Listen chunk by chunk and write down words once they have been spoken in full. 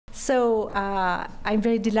So I'm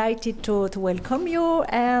very delighted to welcome you,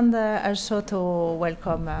 and also to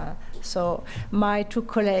welcome my two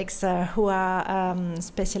colleagues who are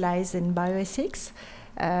specialized in bioethics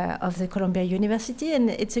of the Columbia University,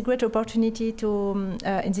 and it's a great opportunity to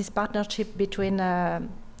in this partnership between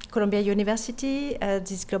Columbia University,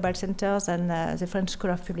 these global centers, and the French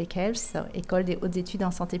School of Public Health, so École des Hautes Études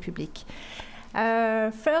en Santé Publique.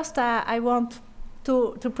 First, I want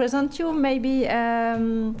to present you maybe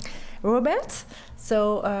Robert.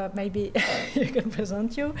 So maybe you can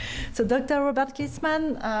present you. So Dr. Robert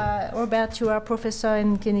Klitzman. Robert, you are professor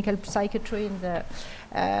in clinical psychiatry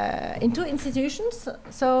in two institutions.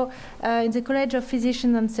 So in the College of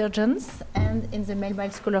Physicians and Surgeons and in the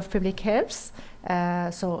Melville School of Public Health,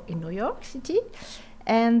 so in New York City.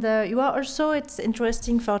 And you are also, it's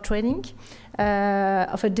interesting for training, you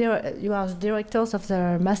are the directors of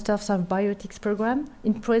the Masters of Bioethics program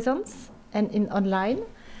in presence and in online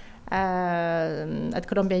at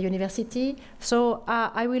Columbia University. So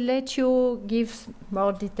I will let you give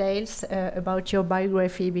more details about your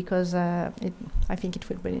biography, because I think it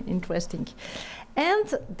will be interesting.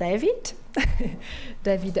 And David,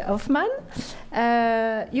 David Hoffmann,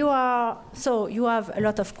 you have a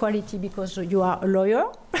lot of quality because you are a lawyer.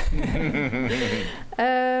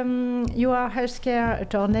 You are healthcare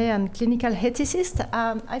attorney and clinical ethicist.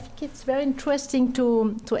 I think it's very interesting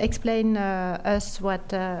to explain us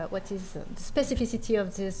what is the specificity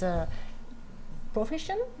of this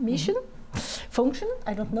profession, mission, function.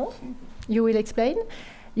 I don't know. You will explain.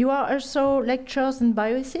 You are also lecturers in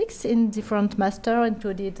bioethics in different master,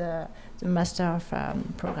 including the master of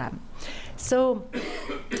program. So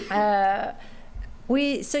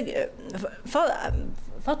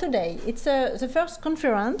for today, it's the first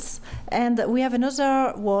conference, and we have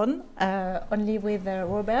another one only with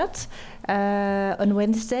Robert on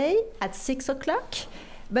Wednesday at 6 o'clock.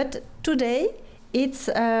 But today, it's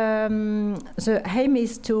the aim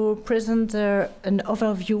is to present an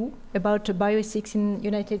overview about bioethics in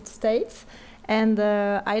United States, and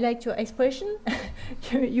I like your expression.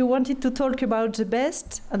 You wanted to talk about the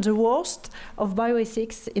best and the worst of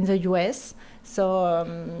bioethics in the US, so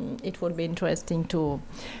it will be interesting to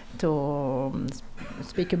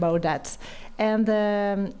speak about that.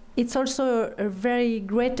 And it's also a very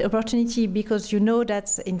great opportunity, because you know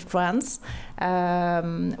that in France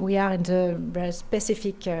we are in the very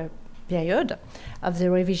specific period of the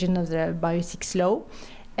revision of the bioethics law.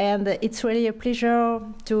 And it's really a pleasure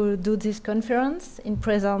to do this conference in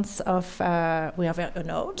presence of, we are very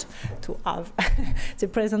honored to have the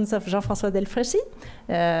presence of Jean-François Delfrécy,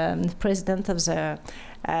 president of the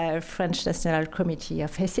French National Committee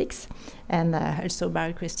of Ethics, and also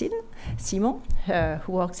Marie-Christine Simon,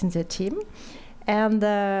 who works in the team. And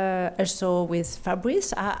also with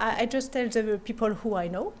Fabrice. I just tell the people who I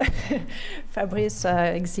know. Fabrice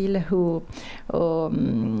Exil, who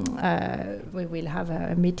we will have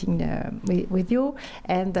a meeting with you.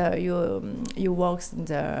 And you work in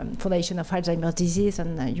the Foundation of Alzheimer's Disease,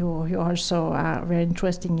 and you also are very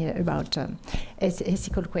interesting about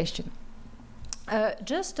ethical question.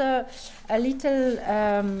 Just a little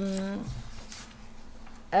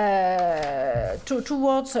two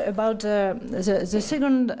words about the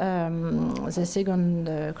second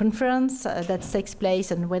conference that takes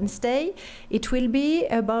place on Wednesday. It will be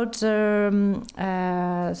about the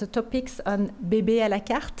topics on bébé à la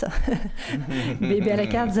carte, bébé à la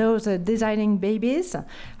carte, those designing babies,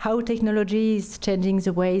 how technology is changing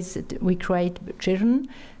the ways we create children.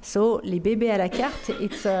 So, les bébés à la carte,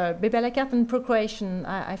 it's bébé à la carte and procreation.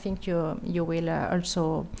 I think you will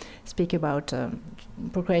also speak about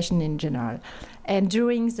procreation in general. And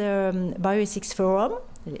during the Bioethics Forum,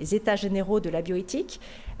 les États généraux de la bioéthique,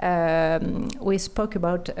 we spoke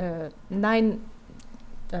about 9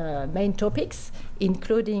 main topics,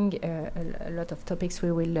 including a lot of topics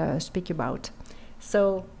we will speak about.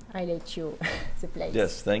 So, I let you the place.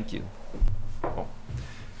 Yes, thank you. Bon.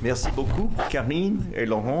 Merci beaucoup, Karine et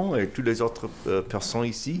Laurent et toutes les autres personnes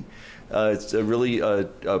ici. It's really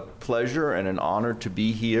a pleasure and an honor to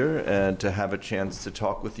be here and to have a chance to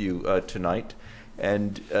talk with you tonight.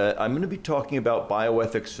 And I'm going to be talking about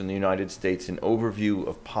bioethics in the United States, an overview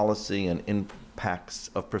of policy and impacts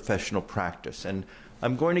of professional practice. And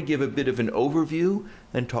I'm going to give a bit of an overview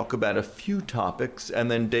and talk about a few topics, and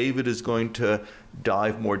then David is going to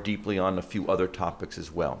dive more deeply on a few other topics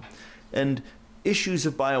as well. And issues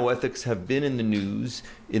of bioethics have been in the news,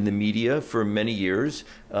 in the media for many years,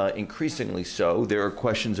 increasingly so. There are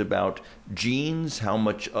questions about genes, how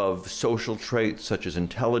much of social traits such as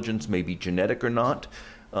intelligence may be genetic or not.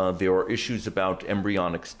 There are issues about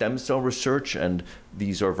embryonic stem cell research, and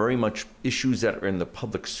these are very much issues that are in the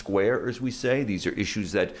public square, as we say. These are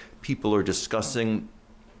issues that people are discussing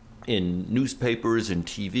in newspapers and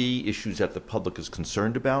TV, issues that the public is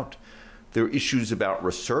concerned about. There are issues about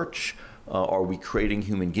research. Are we creating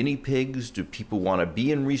human guinea pigs? Do people want to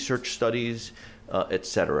be in research studies,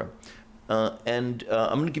 etc.? I'm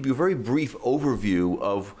going to give you a very brief overview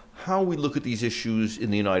of how we look at these issues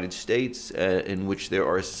in the United States, in which there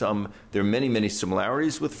are many, many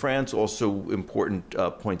similarities with France, also important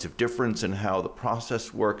points of difference in how the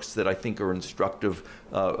process works that I think are instructive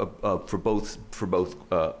for both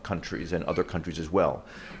countries and other countries as well.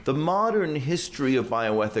 The modern history of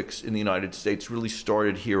bioethics in the United States really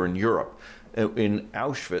started here in Europe. In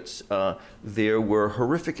Auschwitz, there were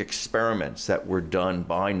horrific experiments that were done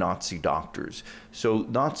by Nazi doctors. So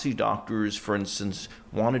Nazi doctors, for instance,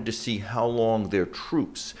 wanted to see how long their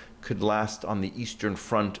troops could last on the Eastern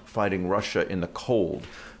Front fighting Russia in the cold.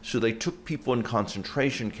 So they took people in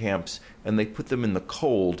concentration camps and they put them in the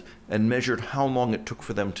cold and measured how long it took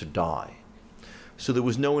for them to die. So there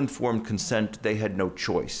was no informed consent. They had no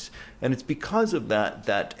choice. And it's because of that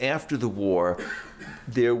that after the war,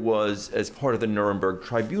 there was, as part of the Nuremberg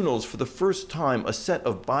tribunals, for the first time, a set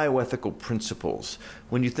of bioethical principles.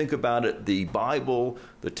 When you think about it, the Bible,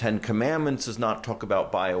 the Ten Commandments, does not talk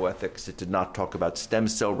about bioethics. It did not talk about stem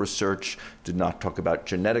cell research, did not talk about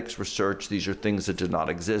genetics research. These are things that did not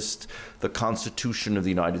exist. The Constitution of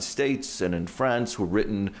the United States and in France were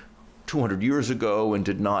written 200 years ago and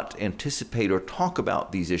did not anticipate or talk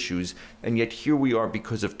about these issues, and yet here we are,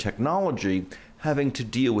 because of technology, having to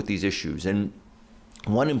deal with these issues. And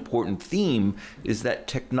one important theme is that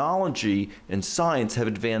technology and science have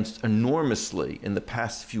advanced enormously in the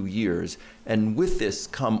past few years, and with this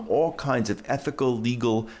come all kinds of ethical,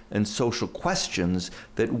 legal, and social questions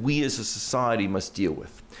that we as a society must deal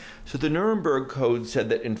with. So the Nuremberg Code said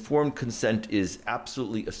that informed consent is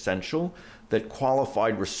absolutely essential, that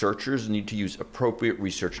qualified researchers need to use appropriate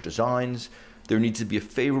research designs. There needs to be a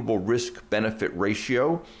favorable risk-benefit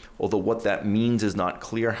ratio, although what that means is not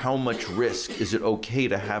clear. How much risk is it okay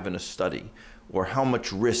to have in a study? Or how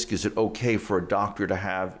much risk is it okay for a doctor to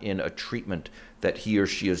have in a treatment that he or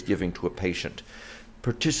she is giving to a patient?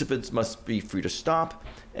 Participants must be free to stop,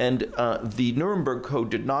 and the Nuremberg Code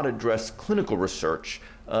did not address clinical research,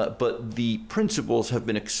 but the principles have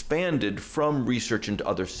been expanded from research into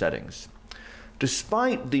other settings.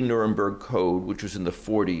 Despite the Nuremberg Code, which was in the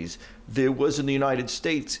 40s, there was in the United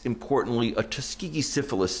States, importantly, a Tuskegee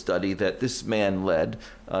syphilis study that this man led,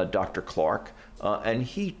 Dr. Clark, and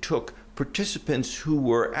he took participants who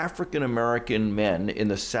were African-American men in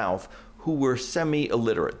the South who were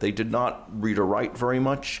semi-illiterate. They did not read or write very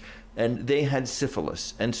much, and they had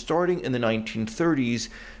syphilis. And starting in the 1930s,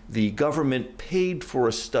 the government paid for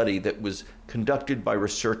a study that was conducted by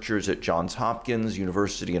researchers at Johns Hopkins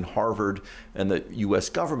University and Harvard and the US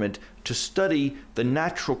government to study the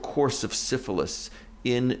natural course of syphilis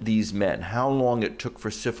in these men, how long it took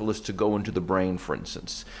for syphilis to go into the brain, for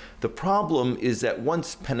instance. The problem is that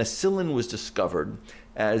once penicillin was discovered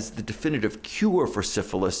as the definitive cure for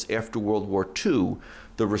syphilis after World War II,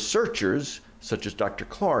 the researchers, such as Dr.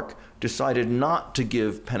 Clark, decided not to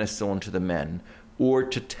give penicillin to the men or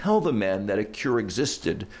to tell the men that a cure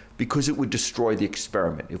existed because it would destroy the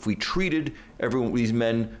experiment. If we treated these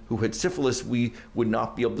men who had syphilis, we would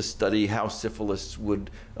not be able to study how syphilis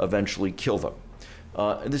would eventually kill them.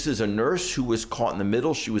 This is a nurse who was caught in the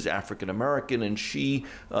middle. She was African American, and she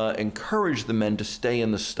encouraged the men to stay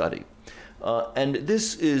in the study. And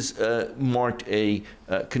this is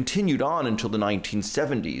continued on until the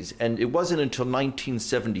 1970s, and it wasn't until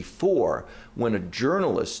 1974 when a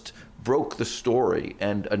journalist broke the story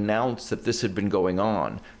and announced that this had been going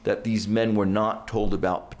on, that these men were not told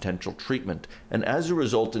about potential treatment. And as a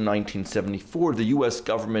result, in 1974, the US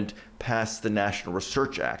government passed the National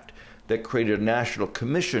Research Act that created a national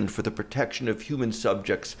commission for the protection of human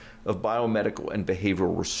subjects of biomedical and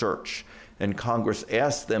behavioral research. And Congress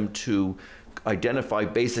asked them to identify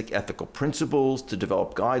basic ethical principles, to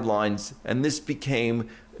develop guidelines, and this became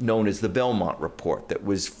known as the Belmont Report that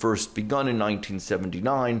was first begun in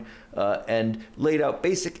 1979 and laid out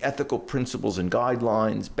basic ethical principles and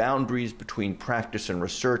guidelines, boundaries between practice and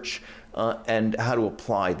research, and how to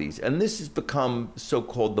apply these. And this has become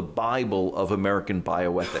so-called the Bible of American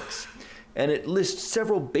bioethics. And it lists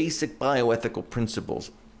several basic bioethical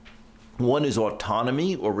principles. One is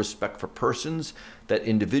autonomy or respect for persons, that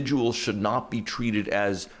individuals should not be treated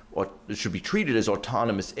as, or should be treated as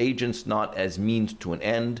autonomous agents, not as means to an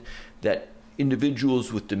end, that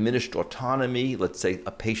individuals with diminished autonomy, let's say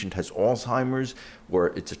a patient has Alzheimer's or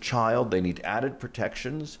it's a child, they need added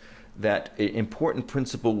protections. That important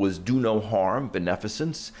principle was do no harm,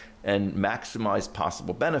 beneficence, and maximize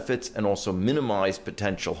possible benefits and also minimize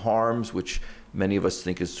potential harms, which many of us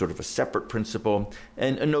think is sort of a separate principle,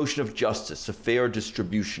 and a notion of justice, a fair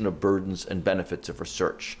distribution of burdens and benefits of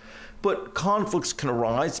research. But conflicts can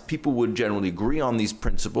arise. People would generally agree on these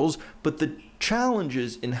principles, but the challenge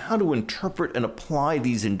is in how to interpret and apply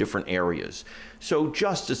these in different areas. So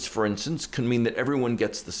justice, for instance, can mean that everyone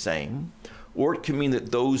gets the same, or it can mean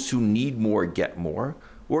that those who need more get more,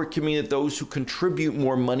 or it can mean that those who contribute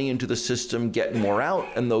more money into the system get more out,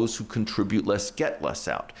 and those who contribute less get less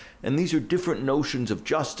out. And these are different notions of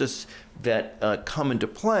justice that come into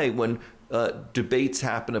play when debates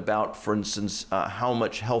happen about, for instance, how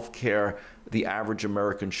much health care the average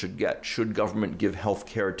American should get. Should government give health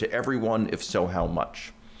care to everyone? If so, how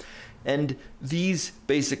much? And these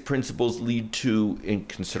basic principles lead to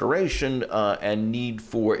consideration and need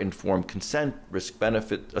for informed consent,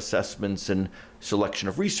 risk-benefit assessments, and selection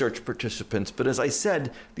of research participants. But as I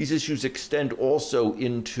said, these issues extend also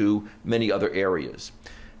into many other areas.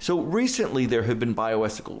 So recently there have been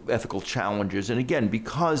bioethical challenges, and again,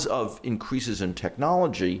 because of increases in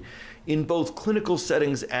technology, in both clinical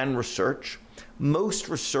settings and research, most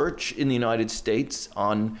research in the United States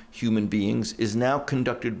on human beings is now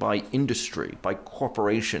conducted by industry, by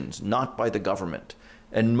corporations, not by the government.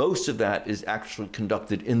 And most of that is actually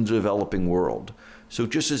conducted in the developing world. So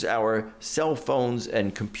just as our cell phones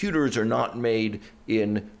and computers are not made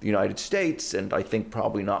in the United States, and I think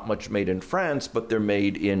probably not much made in France, but they're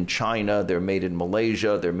made in China, they're made in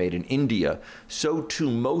Malaysia, they're made in India, so too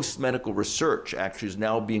most medical research actually is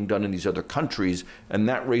now being done in these other countries, and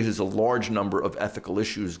that raises a large number of ethical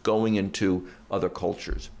issues going into other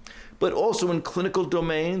cultures. But also in clinical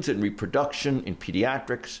domains, in reproduction, in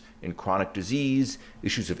pediatrics, in chronic disease,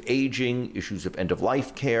 issues of aging, issues of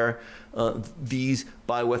end-of-life care, these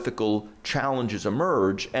bioethical challenges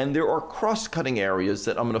emerge, and there are cross-cutting areas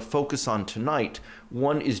that I'm going to focus on tonight.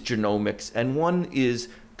 One is genomics, and one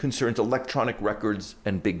concerns electronic records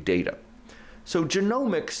and big data. So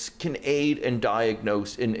genomics can aid in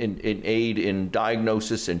diagnosis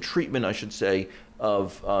and treatment, I should say,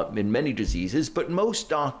 of in many diseases, but most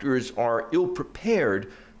doctors are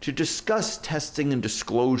ill-prepared to discuss testing and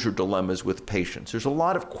disclosure dilemmas with patients. There's a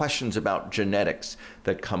lot of questions about genetics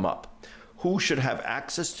that come up. Who should have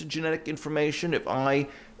access to genetic information? If I,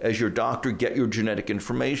 as your doctor, get your genetic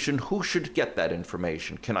information, who should get that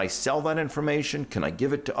information? Can I sell that information? Can I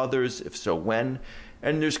give it to others? If so, when?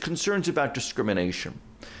 And there's concerns about discrimination.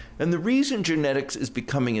 And the reason genetics is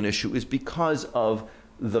becoming an issue is because of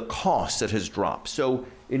the cost that has dropped. So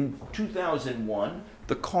in 2001,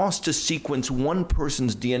 the cost to sequence one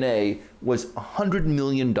person's DNA was $100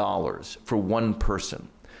 million for one person.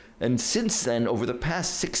 And since then, over the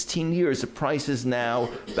past 16 years, the price is now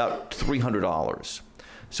about $300.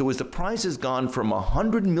 So as the price has gone from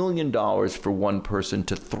 $100 million for one person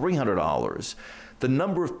to $300, the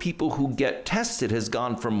number of people who get tested has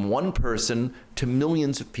gone from one person to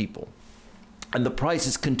millions of people. And the price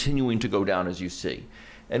is continuing to go down, as you see.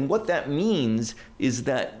 And what that means is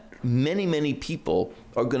that many, many people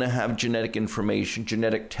are going to have genetic information,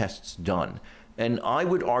 genetic tests done. And I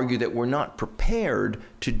would argue that we're not prepared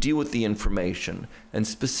to deal with the information. And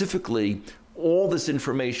specifically, all this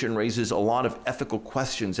information raises a lot of ethical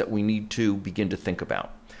questions that we need to begin to think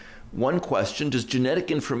about. One question, does genetic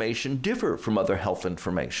information differ from other health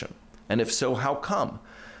information? And if so, how come?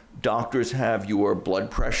 Doctors have your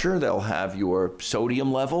blood pressure, they'll have your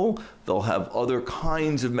sodium level, they'll have other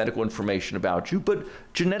kinds of medical information about you, but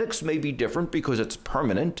genetics may be different because it's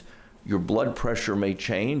permanent. Your blood pressure may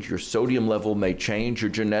change, your sodium level may change, your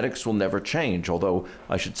genetics will never change, although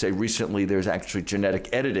I should say recently there's actually genetic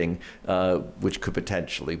editing, which could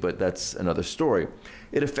potentially, but that's another story.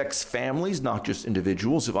 It affects families, not just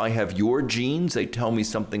individuals. If I have your genes, they tell me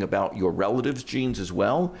something about your relatives' genes as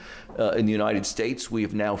well. In the United States, we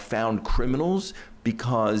have now found criminals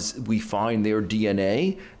because we find their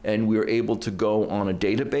DNA, and we're able to go on a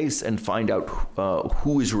database and find out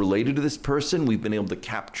who is related to this person. We've been able to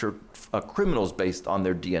capture criminals based on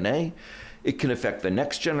their DNA. It can affect the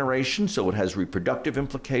next generation, so it has reproductive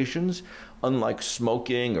implications. Unlike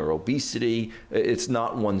smoking or obesity, it's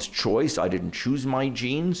not one's choice. I didn't choose my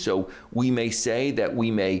genes, so we may say that we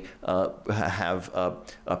may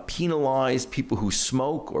penalize people who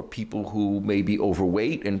smoke or people who may be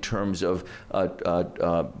overweight in terms of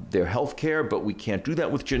their health care, but we can't do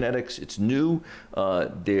that with genetics. It's new.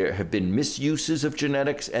 There have been misuses of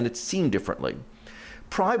genetics, and it's seen differently.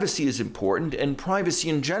 privacy is important, and privacy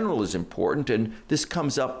in general is important, and this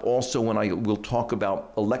comes up also when I will talk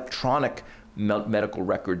about electronic medical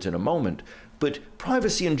records in a moment. But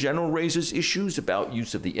privacy in general raises issues about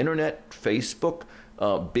use of the internet, Facebook,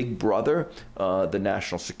 Big Brother, the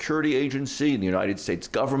National Security Agency, the United States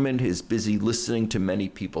government is busy listening to many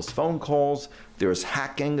people's phone calls. There's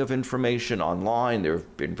hacking of information online. There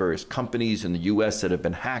have been various companies in the US that have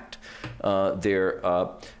been hacked. There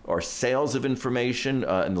are sales of information.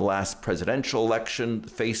 In the last presidential election,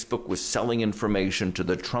 Facebook was selling information to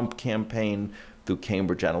the Trump campaign through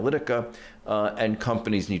Cambridge Analytica, and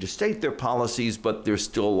companies need to state their policies, but there's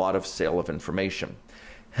still a lot of sale of information.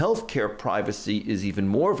 Healthcare privacy is even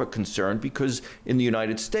more of a concern because in the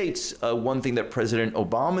United States, one thing that President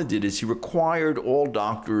Obama did is he required all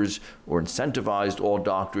doctors or incentivized all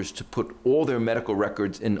doctors to put all their medical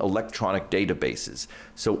records in electronic databases.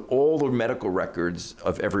 So all the medical records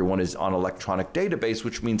of everyone is on electronic database,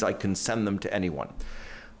 which means I can send them to anyone.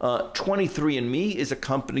 23andMe is a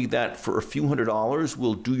company that for a few $100s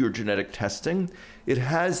will do your genetic testing. It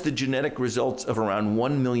has the genetic results of around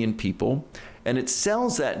 1 million people, and it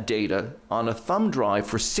sells that data on a thumb drive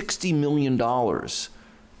for $60 million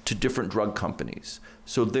to different drug companies.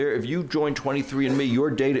 So there, if you join 23andMe, your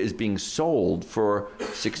data is being sold for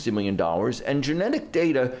 $60 million, and genetic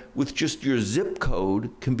data with just your zip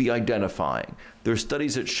code can be identifying. There are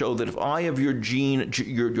studies that show that if I have your gene,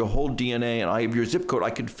 your whole DNA, and I have your zip code, I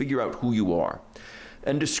can figure out who you are.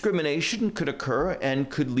 And discrimination could occur and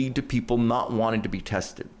could lead to people not wanting to be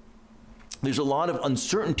tested. There's a lot of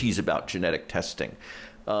uncertainties about genetic testing.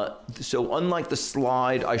 So unlike the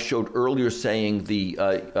slide I showed earlier saying the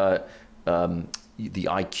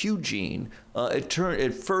IQ gene,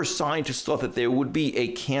 at first scientists thought that there would be a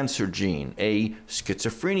cancer gene, a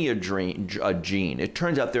schizophrenia gene. It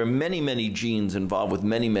turns out there are many, many genes involved with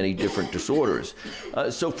many, many different disorders.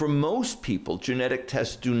 So for most people, genetic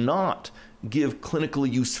tests do not give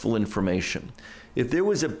clinically useful information. If there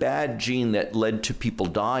was a bad gene that led to people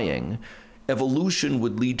dying, evolution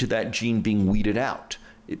would lead to that gene being weeded out.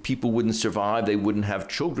 People wouldn't survive, they wouldn't have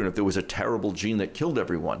children if there was a terrible gene that killed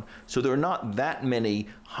everyone. So there are not that many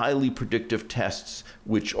highly predictive tests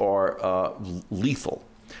which are lethal.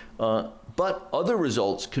 But other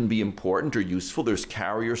results can be important or useful. There's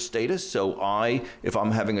carrier status. So if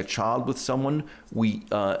I'm having a child with someone, we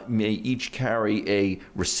may each carry a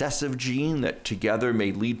recessive gene that together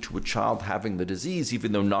may lead to a child having the disease,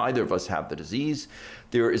 even though neither of us have the disease.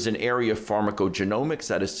 There is an area of pharmacogenomics,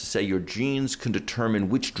 that is to say your genes can determine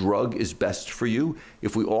which drug is best for you.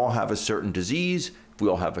 If we all have a certain disease, if we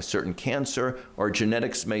all have a certain cancer, our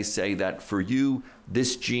genetics may say that for you,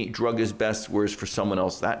 this drug is best, whereas for someone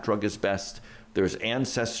else, that drug is best. There's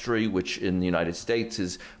ancestry, which in the United States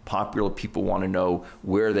is popular. People want to know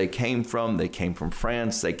where they came from. They came from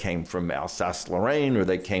France, they came from Alsace-Lorraine, or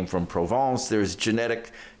they came from Provence. There's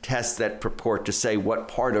genetic tests that purport to say what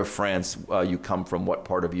part of France you come from, what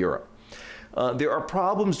part of Europe. There are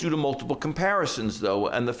problems due to multiple comparisons, though,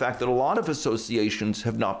 and the fact that a lot of associations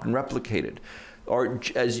have not been replicated.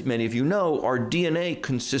 As many of you know, our DNA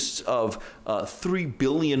consists of 3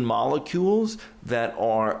 billion molecules that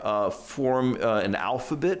form an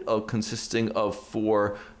alphabet consisting of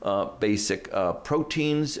 4 basic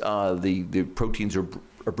proteins. The proteins are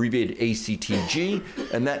abbreviated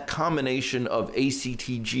ACTG, and that combination of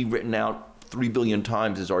ACTG written out 3 billion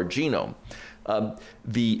times is our genome.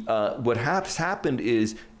 What has happened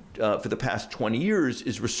is, for the past 20 years,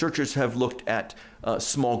 is researchers have looked at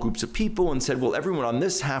small groups of people and said, well, everyone on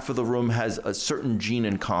this half of the room has a certain gene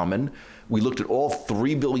in common. We looked at all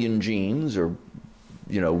 3 billion genes, or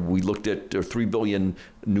we looked at 3 billion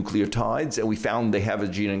nucleotides, and we found they have a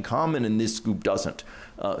gene in common, and this group doesn't.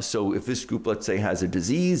 So if this group, let's say, has a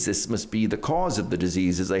disease, this must be the cause of the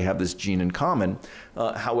disease, as they have this gene in common.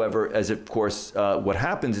 However, what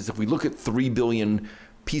happens is if we look at 3 billion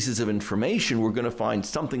pieces of information, we're going to find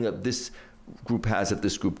something that this group has that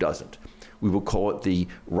this group doesn't. We will call it the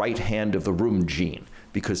right hand of the room gene,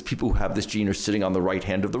 because people who have this gene are sitting on the right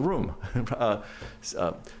hand of the room.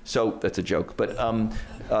 So that's a joke. But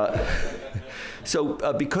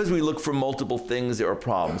because we look for multiple things, there are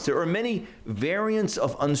problems. There are many variants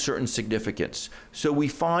of uncertain significance. So we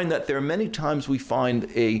find that there are many times we find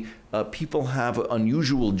a people have an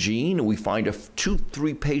unusual gene, and we find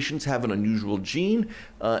 2-3 patients have an unusual gene,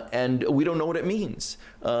 and we don't know what it means.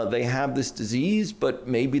 They have this disease, but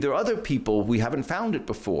maybe there are other people, we haven't found it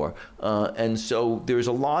before. And so there's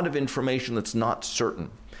a lot of information that's not certain.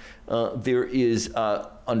 There is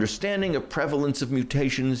understanding of prevalence of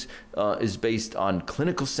mutations is based on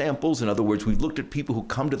clinical samples. In other words, we've looked at people who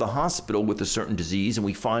come to the hospital with a certain disease, and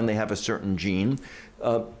we find they have a certain gene.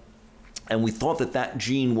 And we thought that that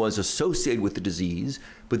gene was associated with the disease.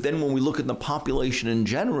 But then when we look at the population in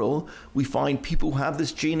general, we find people who have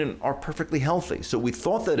this gene and are perfectly healthy. So we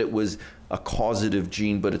thought that it was a causative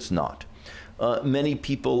gene, but it's not. Many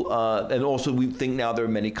people, and also we think now there are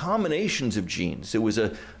many combinations of genes. There was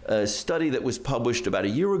a study that was published about a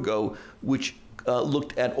year ago which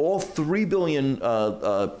looked at all 3 billion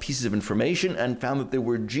pieces of information and found that there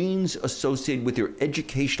were genes associated with your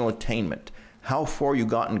educational attainment. How far you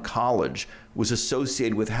got in college was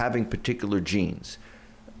associated with having particular genes.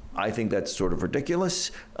 I think that's sort of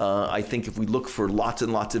ridiculous. I think if we look for lots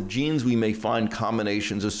and lots of genes, we may find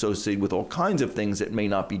combinations associated with all kinds of things that may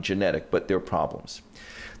not be genetic, but they're problems.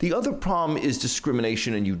 The other problem is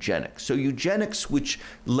discrimination and eugenics. So eugenics, which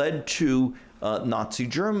led to Nazi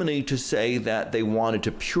Germany to say that they wanted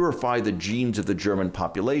to purify the genes of the German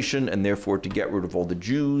population and therefore to get rid of all the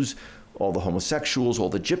Jews, all the homosexuals, all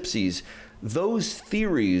the gypsies. Those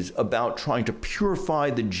theories about trying to purify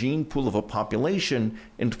the gene pool of a population,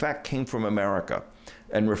 in fact, came from America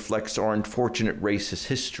and reflects our unfortunate racist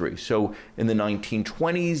history. So in the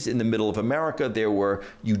 1920s, in the middle of America, there were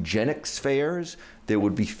eugenics fairs. There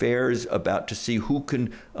would be fairs about to see who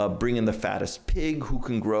can bring in the fattest pig, who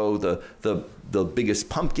can grow the biggest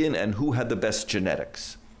pumpkin, and who had the best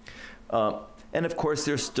genetics. And of course,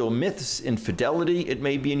 there's still myths. Infidelity, it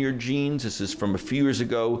may be in your genes. This is from a few years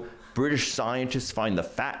ago. British scientists find the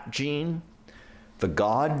fat gene, the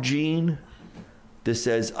God gene. This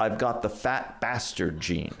says, I've got the fat bastard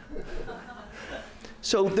gene.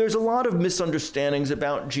 So there's a lot of misunderstandings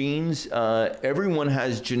about genes. Everyone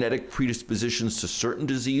has genetic predispositions to certain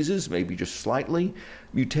diseases, maybe just slightly.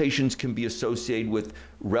 Mutations can be associated with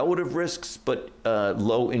relative risks, but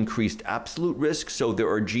low increased absolute risk. So there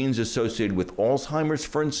are genes associated with Alzheimer's,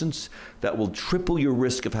 for instance, that will triple your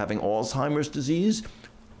risk of having Alzheimer's disease,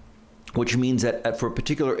 which means that for a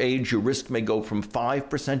particular age, your risk may go from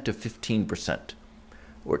 5% to 15%.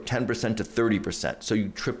 Or 10% to 30%. So you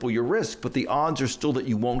triple your risk, but the odds are still that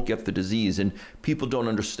you won't get the disease, and people don't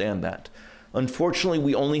understand that. Unfortunately,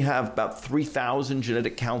 we only have about 3,000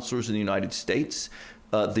 genetic counselors in the United States.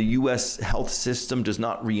 The US health system does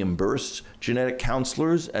not reimburse genetic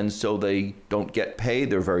counselors, and so they don't get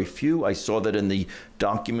paid. There are very few. I saw that in the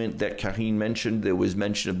document that Karine mentioned, there was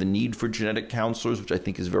mention of the need for genetic counselors, which I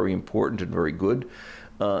think is very important and very good.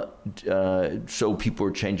 So people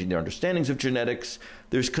are changing their understandings of genetics.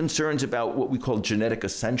 There's concerns about what we call genetic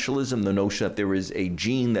essentialism, the notion that there is a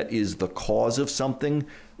gene that is the cause of something,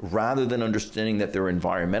 rather than understanding that there are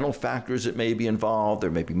environmental factors that may be involved,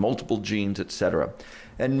 there may be multiple genes, etc.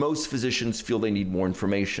 And most physicians feel they need more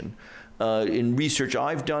information. In research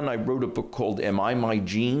I've done, I wrote a book called Am I My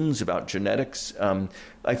Genes? About genetics.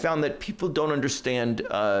 I found that people don't understand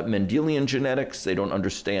Mendelian genetics. They don't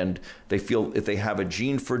understand, they feel if they have a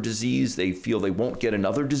gene for a disease, they feel they won't get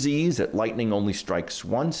another disease, that lightning only strikes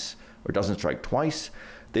once or doesn't strike twice.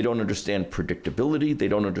 They don't understand predictability. They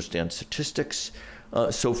don't understand statistics.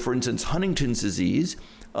 So for instance, Huntington's disease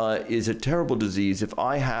is a terrible disease. If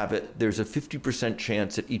I have it, there's a 50%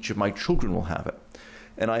 chance that each of my children will have it.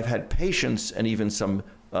 And I've had patients and even some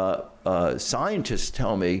scientists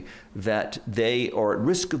tell me that they are at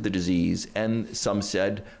risk of the disease. And some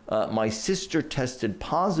said, my sister tested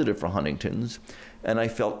positive for Huntington's, and I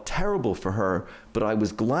felt terrible for her, but I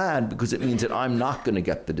was glad because it means that I'm not going to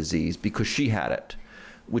get the disease because she had it,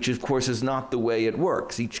 which of course is not the way it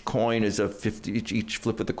works. Each coin is each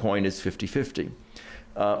flip of the coin is 50-50.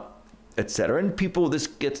 Etc. And people, this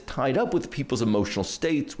gets tied up with people's emotional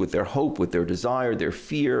states, with their hope, with their desire, their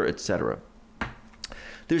fear, etc.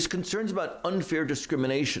 There's concerns about unfair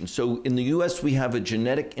discrimination. So in the US, we have a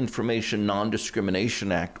Genetic Information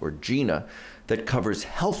Non-Discrimination Act, or GINA, that covers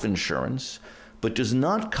health insurance, but does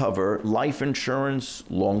not cover life insurance,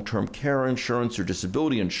 long-term care insurance, or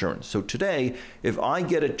disability insurance. So today, if I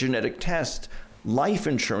get a genetic test, life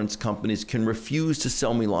insurance companies can refuse to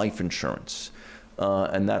sell me life insurance.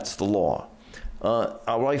 And that's the law. What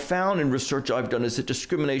I found in research I've done is that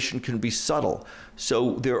discrimination can be subtle.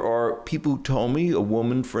 So there are people who told me, a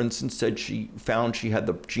woman, for instance, said she found she had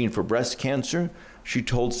the gene for breast cancer. She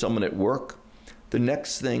told someone at work. The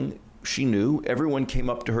next thing she knew, everyone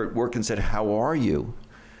came up to her at work and said, "How are you?"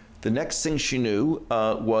 The next thing she knew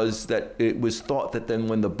was that it was thought that then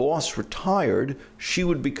when the boss retired, she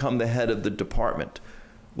would become the head of the department.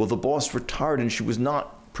 Well, the boss retired and she was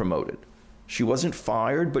not promoted. She wasn't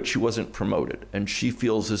fired, but she wasn't promoted. And she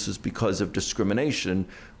feels this is because of discrimination.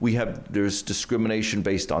 There's discrimination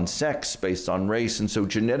based on sex, based on race, and so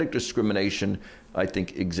genetic discrimination, I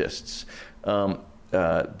think, exists.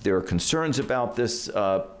 There are concerns about this.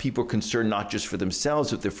 People are concerned not just for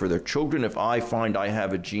themselves, but for their children. If I find I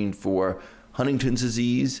have a gene for Huntington's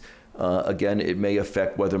disease, again, it may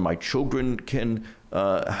affect whether my children can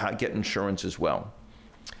get insurance as well.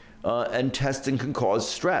 And testing can cause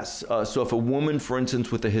stress. So if a woman, for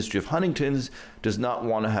instance, with a history of Huntington's does not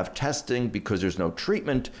want to have testing because there's no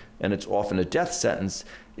treatment and it's often a death sentence,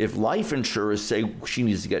 if life insurers say she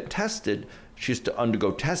needs to get tested, she has to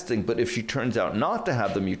undergo testing, but if she turns out not to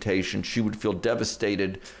have the mutation, she would feel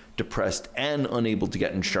devastated, depressed, and unable to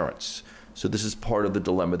get insurance. So this is part of the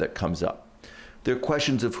dilemma that comes up. There are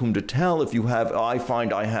questions of whom to tell. If you have, I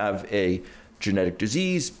find I have a genetic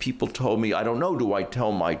disease, people told me, I don't know, do I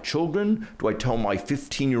tell my children? Do I tell my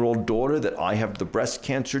 15-year-old daughter that I have the breast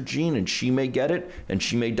cancer gene and she may get it and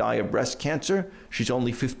she may die of breast cancer? She's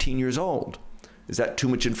only 15 years old. Is that too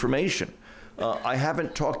much information? I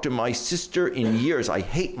haven't talked to my sister in years. I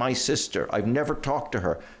hate my sister. I've never talked to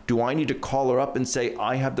her. Do I need to call her up and say,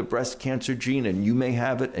 I have the breast cancer gene and you may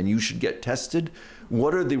have it and you should get tested?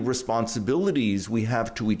 What are the responsibilities we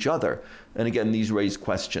have to each other? And again, these raise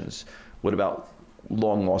questions. What about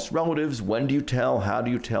long-lost relatives? When do you tell? How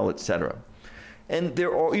do you tell, etc.? And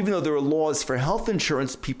even though there are laws for health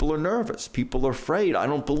insurance, people are nervous. People are afraid. I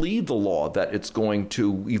don't believe the law that it's going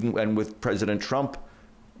to, and with President Trump,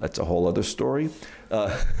 that's a whole other story.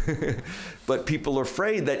 But people are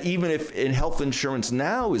afraid that even if health insurance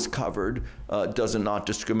now is covered, does not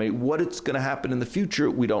discriminate. What it's going to happen in the future,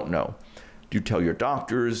 we don't know. Do you tell your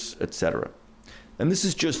doctors, etc.? And this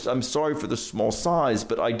is just, I'm sorry for the small size,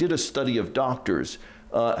 but I did a study of doctors.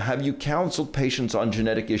 Have you counseled patients on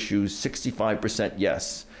genetic issues? 65%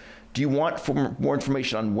 yes. Do you want more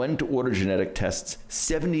information on when to order genetic tests?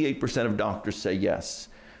 78% of doctors say yes.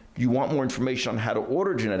 Do you want more information on how to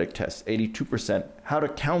order genetic tests? 82%. How to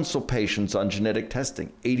counsel patients on genetic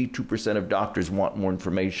testing? 82% of doctors want more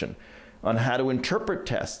information. On how to interpret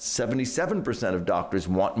tests? 77% of doctors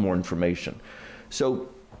want more information. So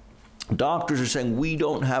doctors are saying we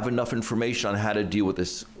don't have enough information on how to deal with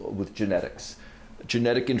this, with genetics.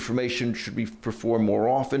 Genetic information should be performed more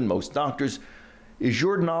often. Most doctors. Is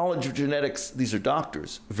your knowledge of genetics, these are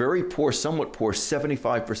doctors, very poor, somewhat poor?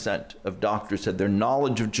 75% of doctors said their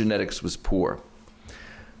knowledge of genetics was poor.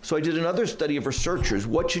 So I did another study of researchers.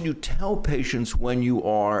 What should you tell patients when you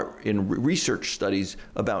are in research studies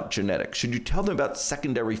about genetics? Should you tell them about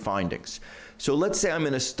secondary findings? So let's say I'm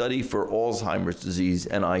in a study for Alzheimer's disease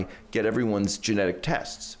and I get everyone's genetic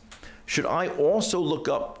tests. Should I also look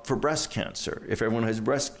up for breast cancer if everyone has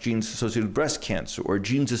genes associated with breast cancer or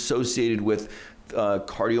genes associated with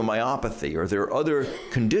cardiomyopathy, or there are other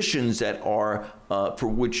conditions that are for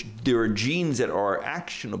which there are genes that are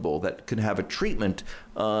actionable that can have a treatment,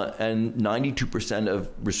 and 92% of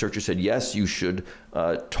researchers said yes, you should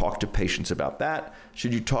talk to patients about that.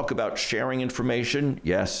 Should you talk about sharing information?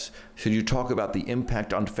 Yes. Should you talk about the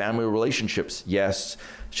impact on family relationships? Yes.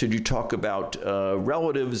 Should you talk about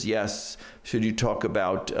relatives? Yes. Should you talk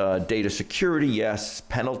about data security? Yes.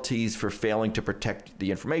 Penalties for failing to protect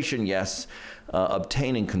the information? Yes.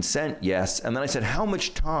 Obtaining consent? Yes. And then I said, how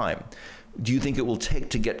much time do you think it will take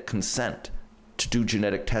to get consent to do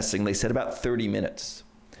genetic testing? They said about 30 minutes.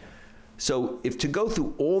 So if to go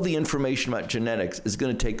through all the information about genetics is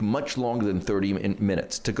going to take much longer than 30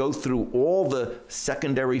 minutes, to go through all the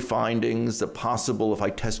secondary findings, the possible, if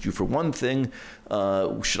I test you for one thing,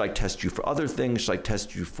 should I test you for other things? Should I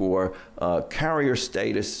test you for carrier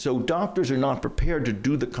status? So doctors are not prepared to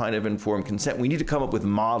do the kind of informed consent. We need to come up with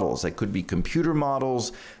models. They could be computer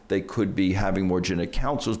models. They could be having more genetic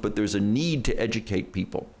counselors, but there's a need to educate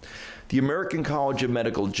people. The American College of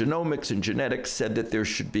Medical Genomics and Genetics said that there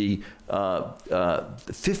should be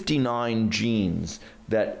 59 genes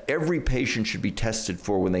that every patient should be tested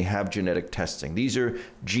for when they have genetic testing. These are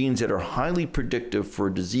genes that are highly predictive for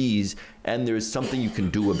a disease, and there is something you can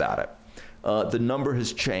do about it. The number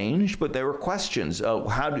has changed, but there are questions.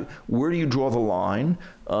 Where do you draw the line?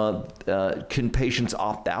 Can patients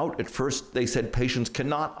opt out? At first, they said patients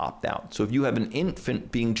cannot opt out. So if you have an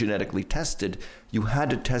infant being genetically tested, you had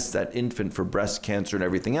to test that infant for breast cancer and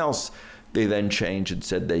everything else. They then changed and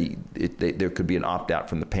said there could be an opt-out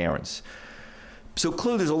from the parents. So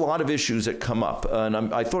clearly there's a lot of issues that come up, and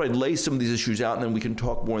I thought I'd lay some of these issues out and then we can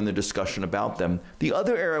talk more in the discussion about them. The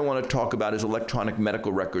other area I want to talk about is electronic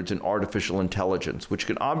medical records and artificial intelligence, which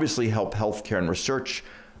can obviously help healthcare and research.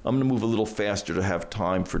 I'm going to move a little faster to have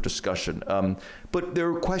time for discussion. But there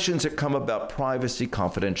are questions that come about privacy,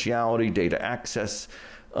 confidentiality, data access.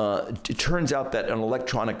 It turns out that in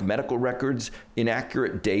electronic medical records,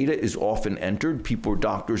 inaccurate data is often entered.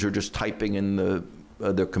 Doctors are just typing in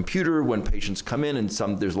their computer when patients come in, and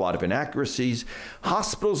there's a lot of inaccuracies.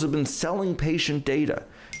 Hospitals have been selling patient data,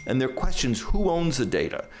 and there are questions: who owns the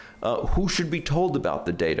data? Who should be told about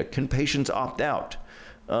the data? Can patients opt out?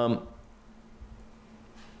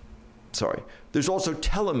 There's also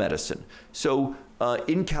telemedicine. So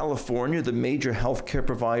in California, the major healthcare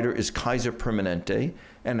provider is Kaiser Permanente,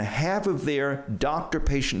 and half of their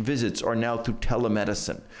doctor-patient visits are now through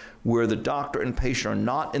telemedicine, where the doctor and patient are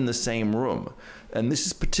not in the same room. And this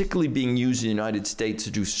is particularly being used in the United States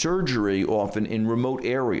to do surgery, often in remote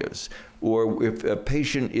areas. Or if a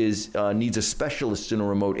patient needs a specialist in a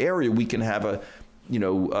remote area, we can have a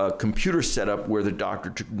computer setup where the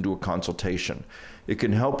doctor can do a consultation. It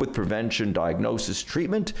can help with prevention, diagnosis,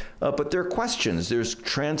 treatment, but there are questions. There's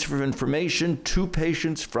transfer of information to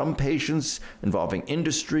patients, from patients, involving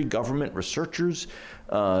industry, government, researchers,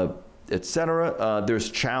 etc.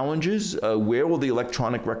 There's challenges. Where will the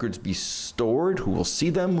electronic records be stored? Who will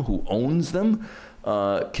see them? Who owns them?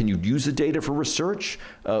 Can you use the data for research?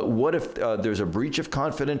 What if there's a breach of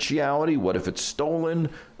confidentiality? What if it's stolen?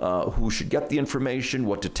 Who should get the information?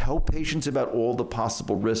 What to tell patients about all the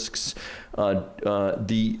possible risks? One of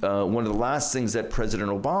the last things that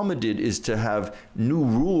President Obama did is to have new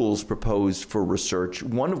rules proposed for research,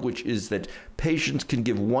 one of which is that patients can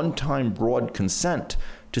give one-time broad consent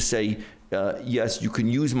to say, yes, you can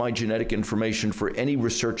use my genetic information for any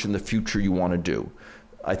research in the future you want to do.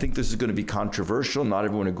 I think this is going to be controversial. Not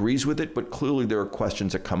everyone agrees with it, but clearly there are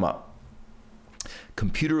questions that come up.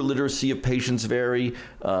 Computer literacy of patients vary.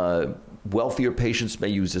 Wealthier patients may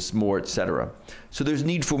use this more, etc. So there's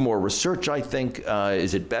need for more research, I think.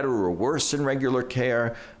 Is it better or worse than regular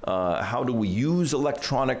care? How do we use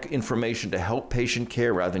electronic information to help patient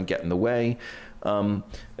care rather than get in the way?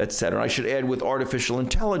 Etc. I should add, with artificial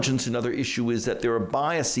intelligence, another issue is that there are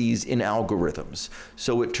biases in algorithms.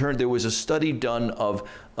 So there was a study done of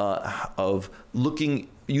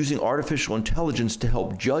using artificial intelligence to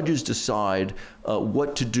help judges decide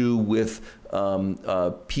what to do with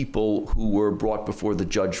people who were brought before the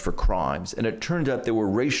judge for crimes. And it turned out there were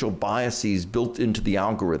racial biases built into the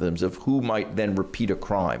algorithms of who might then repeat a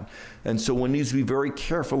crime. And so one needs to be very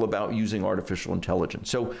careful about using artificial intelligence.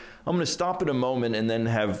 So I'm going to stop in a moment and then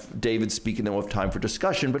have David speak, and then we'll have time for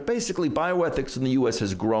discussion. But basically, bioethics in the U.S.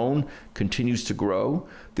 has grown, continues to grow.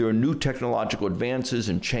 There are new technological advances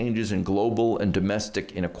and changes in global and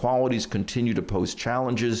domestic inequalities continue to pose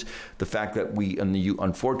challenges. The fact that we,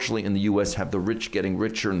 unfortunately, in the U.S. have the rich getting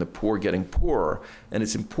richer and the poor getting poorer. And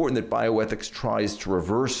it's important that bioethics tries to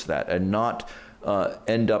reverse that and not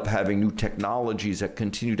end up having new technologies that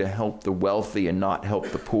continue to help the wealthy and not help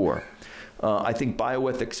the poor. I think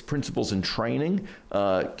bioethics principles and training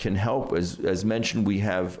can help. As mentioned, we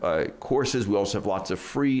have courses. We also have lots of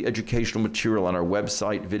free educational material on our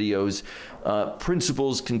website, videos.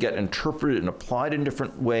 Principles can get interpreted and applied in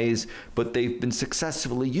different ways, but they've been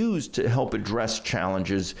successfully used to help address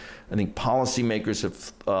challenges. I think policymakers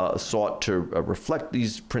have sought to reflect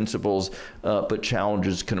these principles, but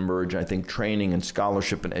challenges can emerge. I think training and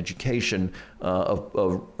scholarship and education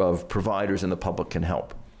of providers and the public can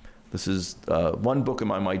help. This is one book in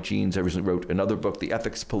my genes. I recently wrote another book, The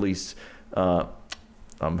Ethics Police.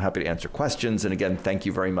 I'm happy to answer questions. And again, thank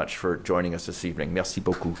you very much for joining us this evening. Merci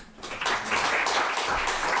beaucoup.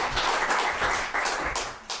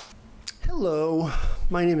 Hello,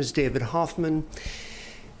 my name is David Hoffmann.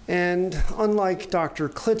 And unlike Dr.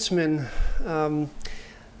 Klitzman, I'm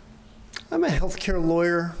a healthcare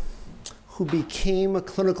lawyer who became a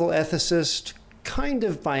clinical ethicist kind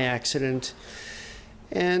of by accident.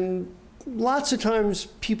 And lots of times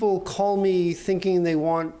people call me thinking they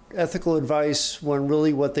want ethical advice when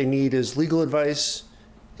really what they need is legal advice,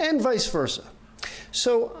 and vice versa.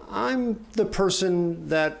 So I'm the person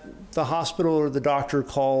that the hospital or the doctor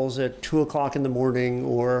calls at 2 o'clock in the morning,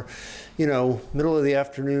 or, middle of the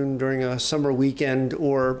afternoon during a summer weekend,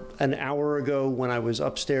 or an hour ago when I was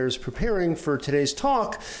upstairs preparing for today's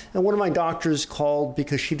talk, and one of my doctors called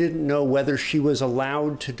because she didn't know whether she was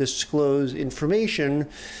allowed to disclose information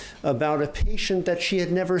about a patient that she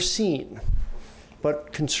had never seen.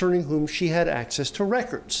 but concerning whom she had access to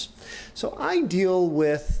records. So I deal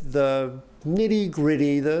with the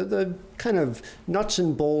nitty-gritty, the kind of nuts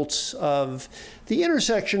and bolts of the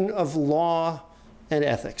intersection of law and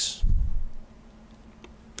ethics.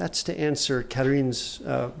 That's to answer Karine's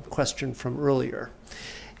question from earlier.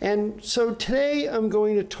 And so today I'm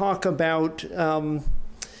going to talk about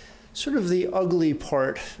sort of the ugly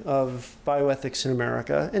part of bioethics in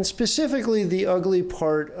America, and specifically the ugly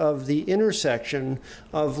part of the intersection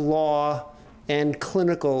of law and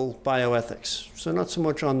clinical bioethics. So not so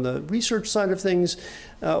much on the research side of things,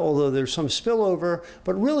 although there's some spillover,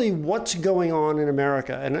 but really what's going on in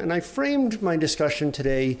America. And I framed my discussion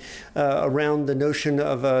today around the notion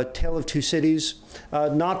of a tale of two cities,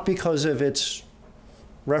 not because of its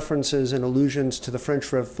references and allusions to the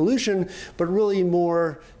French Revolution, but really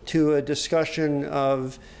more to a discussion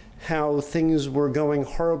of how things were going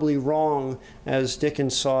horribly wrong as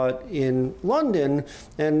Dickens saw it in London,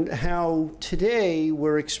 and how today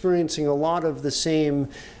we're experiencing a lot of the same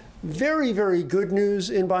very, very good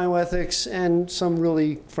news in bioethics and some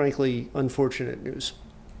really, frankly, unfortunate news.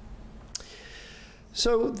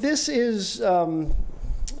 So this is John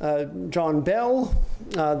Bell.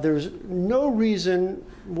 There's no reason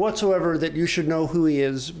whatsoever that you should know who he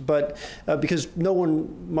is, but because no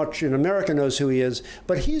one much in America knows who he is,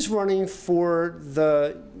 but he's running for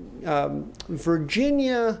the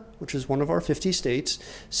Virginia, which is one of our 50 states,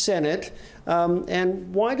 Senate.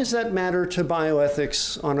 And why does that matter to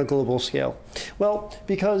bioethics on a global scale? Well,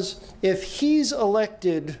 because if he's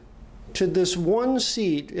elected to this one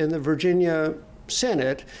seat in the Virginia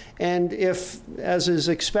Senate, and if, as is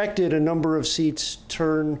expected, a number of seats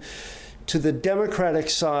turn to the Democratic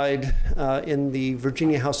side in the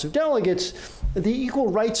Virginia House of Delegates, the Equal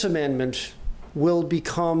Rights Amendment will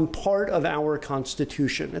become part of our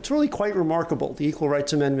Constitution. It's really quite remarkable. The Equal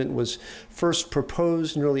Rights Amendment was first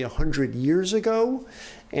proposed nearly 100 years ago,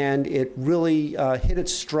 and it really hit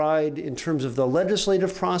its stride in terms of the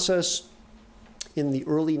legislative process in the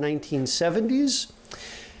early 1970s.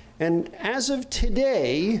 And as of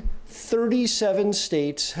today, 37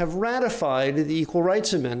 states have ratified the Equal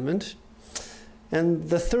Rights Amendment, and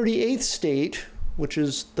the 38th state, which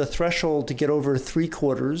is the threshold to get over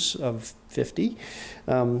 3/4 of 50,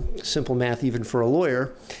 simple math even for a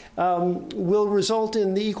lawyer, will result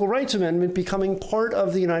in the Equal Rights Amendment becoming part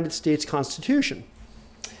of the United States Constitution.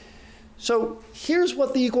 So here's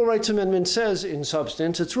what the Equal Rights Amendment says in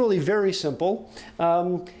substance. It's really very simple.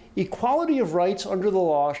 Equality of rights under the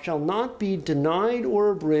law shall not be denied or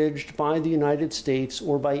abridged by the United States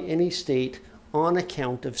or by any state on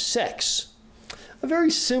account of sex. A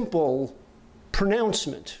very simple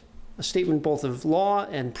pronouncement, a statement both of law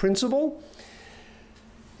and principle.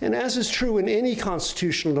 And as is true in any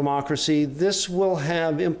constitutional democracy, this will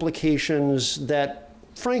have implications that,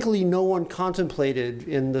 frankly, no one contemplated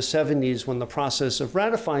in the 70s when the process of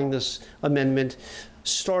ratifying this amendment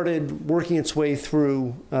started working its way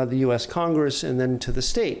through the US Congress and then to the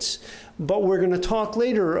states. But we're going to talk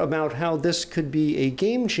later about how this could be a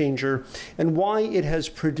game changer and why it has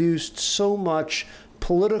produced so much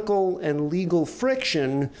political and legal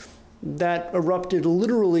friction that erupted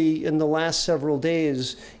literally in the last several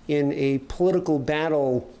days in a political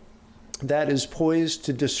battle that is poised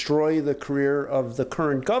to destroy the career of the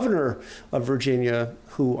current governor of Virginia,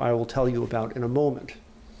 who I will tell you about in a moment.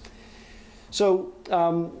 So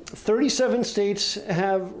 37 states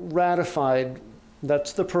have ratified.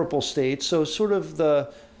 That's the purple states. So sort of the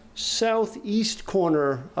southeast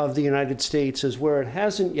corner of the United States is where it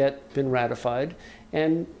hasn't yet been ratified.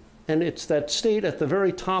 And it's that state at the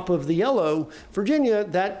very top of the yellow, Virginia,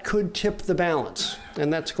 that could tip the balance.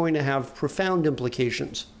 And that's going to have profound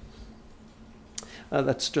implications.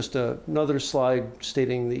 That's just another slide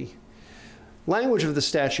stating the language of the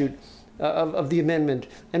statute, of the amendment.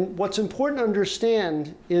 And what's important to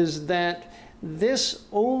understand is that this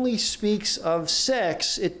only speaks of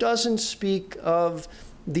sex. It doesn't speak of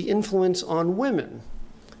the influence on women.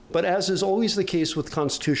 But as is always the case with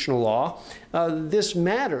constitutional law, this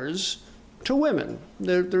matters to women.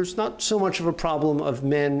 There's not so much of a problem of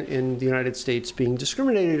men in the United States being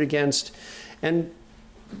discriminated against, and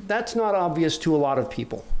that's not obvious to a lot of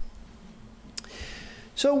people.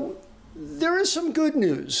 So there is some good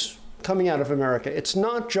news coming out of America. It's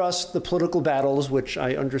not just the political battles, which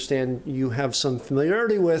I understand you have some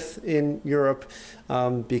familiarity with in Europe,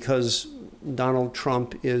 because Donald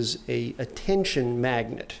Trump is an attention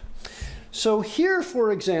magnet. So here,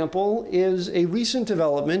 for example, is a recent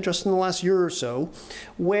development just in the last year or so,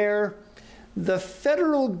 where the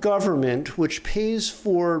federal government, which pays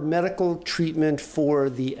for medical treatment for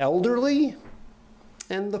the elderly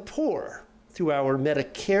and the poor, through our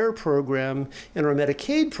Medicare program and our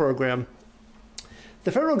Medicaid program,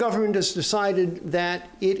 the federal government has decided that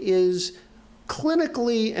it is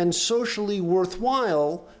clinically and socially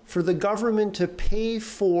worthwhile for the government to pay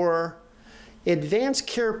for advanced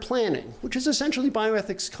care planning, which is essentially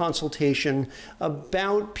bioethics consultation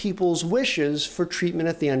about people's wishes for treatment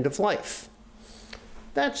at the end of life.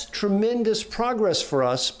 That's tremendous progress for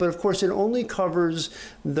us, but of course it only covers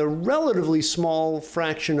the relatively small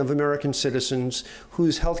fraction of American citizens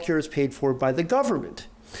whose health care is paid for by the government.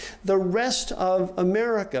 The rest of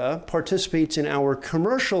America participates in our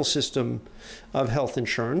commercial system of health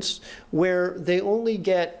insurance, where they only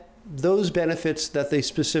get those benefits that they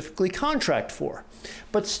specifically contract for.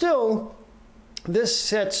 But still, this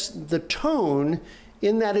sets the tone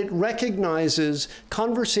in that it recognizes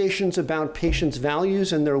conversations about patients'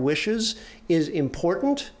 values and their wishes is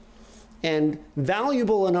important and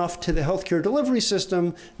valuable enough to the healthcare delivery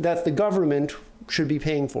system that the government should be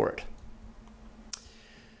paying for it.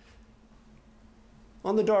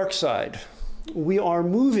 On the dark side, we are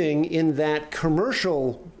moving in that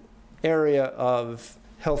commercial area of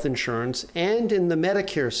health insurance and in the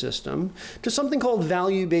Medicare system to something called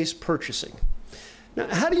value-based purchasing. Now,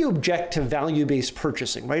 how do you object to value-based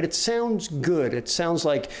purchasing, right? It sounds good. It sounds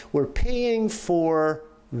like we're paying for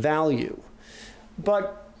value.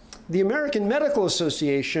 But the American Medical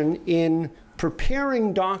Association, in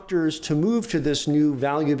preparing doctors to move to this new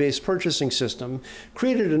value-based purchasing system,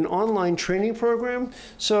 created an online training program.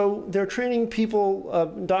 So they're training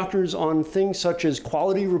people, doctors, on things such as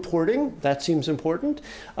quality reporting. That seems important.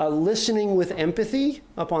 Listening with empathy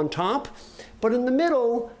up on top. But in the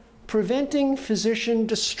middle, preventing physician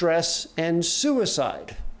distress and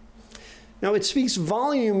suicide. Now, it speaks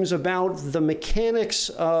volumes about the mechanics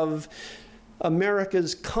of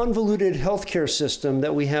America's convoluted healthcare system,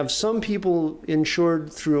 that we have some people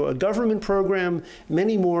insured through a government program,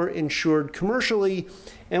 many more insured commercially,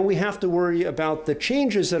 and we have to worry about the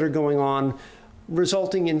changes that are going on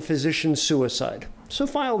resulting in physician suicide. So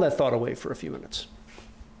file that thought away for a few minutes.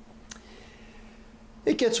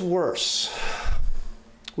 It gets worse.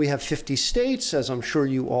 We have 50 states, as I'm sure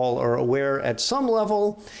you all are aware at some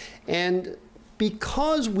level, and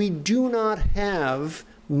because we do not have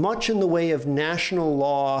much in the way of national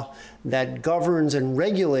law that governs and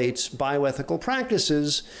regulates bioethical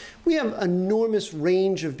practices, we have an enormous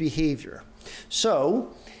range of behavior.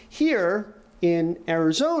 So here in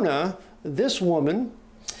Arizona, this woman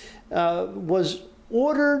was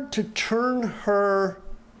ordered to turn her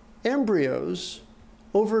embryos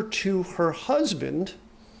over to her husband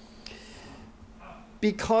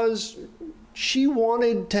because she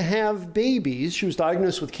wanted to have babies. She was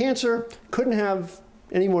diagnosed with cancer, couldn't have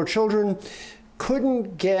any more children,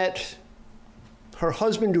 couldn't get her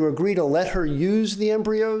husband to agree to let her use the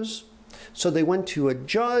embryos. So they went to a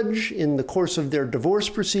judge in the course of their divorce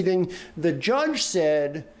proceeding. The judge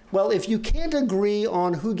said, well, if you can't agree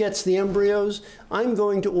on who gets the embryos, I'm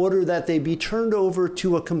going to order that they be turned over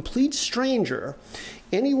to a complete stranger,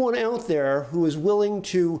 anyone out there who is willing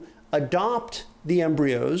to adopt the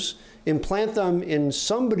embryos, implant them in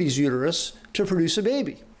somebody's uterus to produce a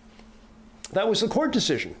baby. That was the court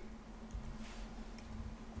decision.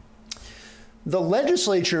 The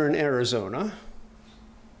legislature in Arizona,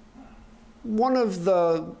 one of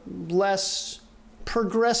the less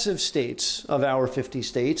progressive states of our 50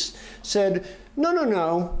 states, said,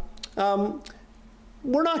 no,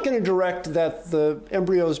 we're not going to direct that the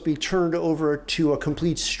embryos be turned over to a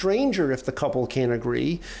complete stranger if the couple can't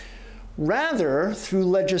agree. Rather, through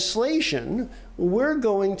legislation, we're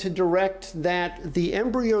going to direct that the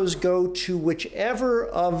embryos go to whichever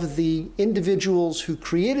of the individuals who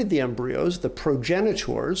created the embryos, the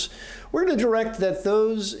progenitors. We're going to direct that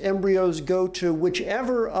those embryos go to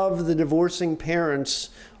whichever of the divorcing parents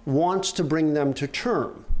wants to bring them to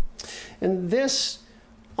term. And this,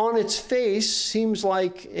 on its face, seems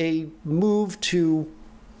like a move to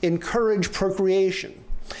encourage procreation.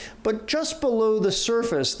 But just below the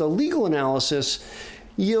surface, the legal analysis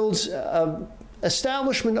yields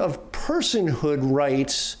establishment of personhood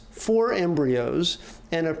rights for embryos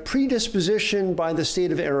and a predisposition by the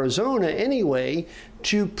state of Arizona anyway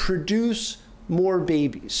to produce more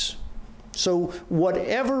babies. So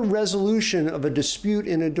whatever resolution of a dispute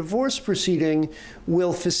in a divorce proceeding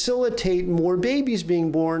will facilitate more babies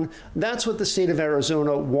being born, that's what the state of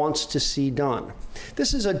Arizona wants to see done.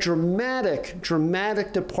 This is a dramatic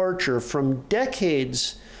departure from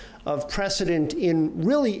decades of precedent in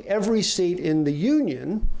really every state in the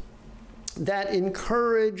union. that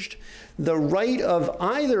encouraged the right of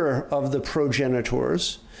either of the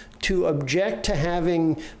progenitors to object to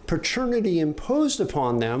having paternity imposed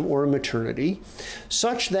upon them, or maternity,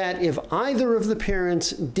 such that if either of the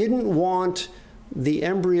parents didn't want the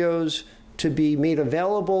embryos to be made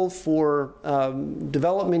available for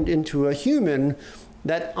development into a human,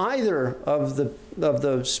 that either of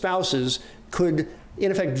the spouses could,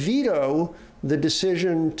 in effect, veto the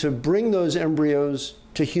decision to bring those embryos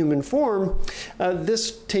to human form.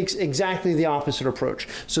 This takes exactly the opposite approach.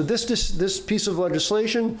 So this piece of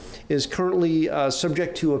legislation is currently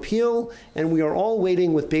subject to appeal, and we are all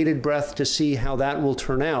waiting with bated breath to see how that will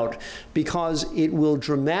turn out, because it will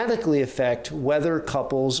dramatically affect whether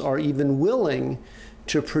couples are even willing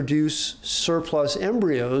to produce surplus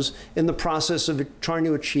embryos in the process of trying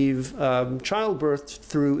to achieve childbirth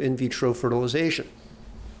through in vitro fertilization.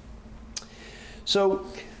 So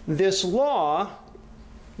this law,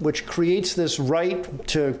 which creates this right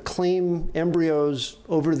to claim embryos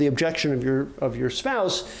over the objection of your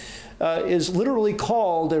spouse, is literally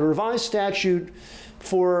called a revised statute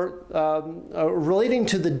for relating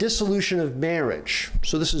to the dissolution of marriage.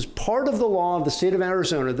 So this is part of the law of the state of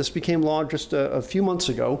Arizona. This became law just a few months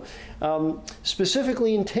ago,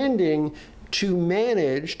 specifically intending to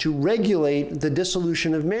manage, to regulate the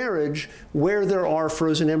dissolution of marriage where there are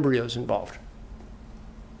frozen embryos involved.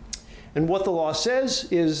 And what the law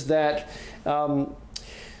says is that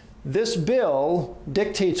this bill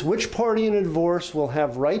dictates which party in a divorce will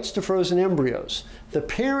have rights to frozen embryos. The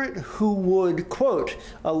parent who would, quote,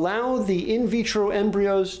 allow the in vitro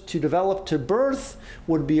embryos to develop to birth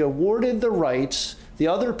would be awarded the rights. The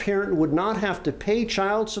other parent would not have to pay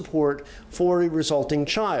child support for a resulting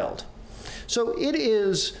child. So it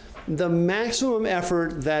is the maximum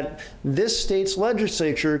effort that this state's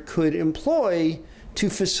legislature could employ to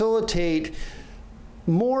facilitate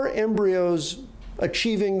more embryos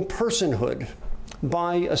achieving personhood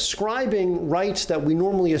by ascribing rights that we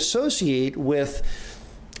normally associate with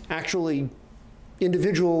actually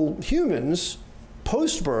individual humans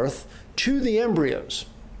post-birth to the embryos.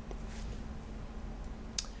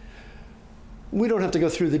 We don't have to go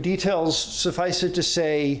through the details. Suffice it to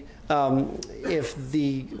say, if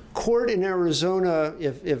the court in Arizona,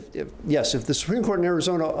 if the Supreme Court in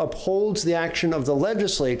Arizona upholds the action of the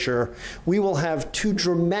legislature, we will have two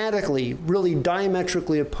dramatically, really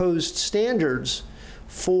diametrically opposed standards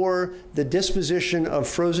for the disposition of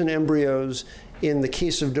frozen embryos in the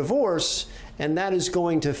case of divorce, and that is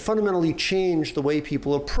going to fundamentally change the way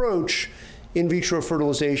people approach in vitro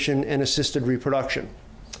fertilization and assisted reproduction.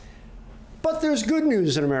 But there's good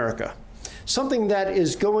news in America. Something that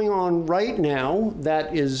is going on right now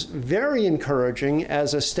that is very encouraging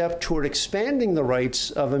as a step toward expanding the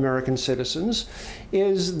rights of American citizens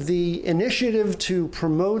is the initiative to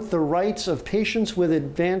promote the rights of patients with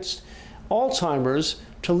advanced Alzheimer's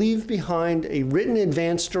to leave behind a written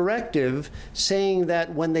advance directive saying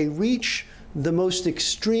that when they reach the most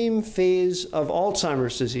extreme phase of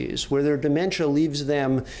Alzheimer's disease, where their dementia leaves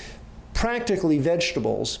them practically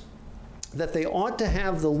vegetables, that they ought to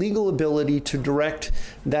have the legal ability to direct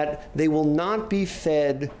that they will not be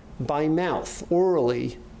fed by mouth,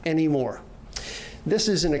 orally, anymore. This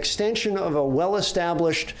is an extension of a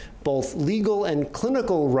well-established both legal and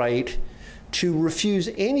clinical right to refuse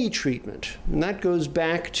any treatment. And that goes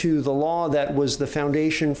back to the law that was the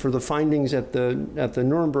foundation for the findings at the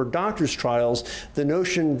Nuremberg doctors' trials, the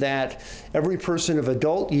notion that every person of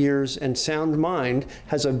adult years and sound mind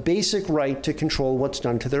has a basic right to control what's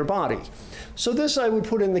done to their body. So this I would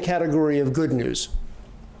put in the category of good news.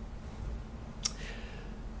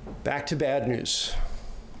 Back to bad news.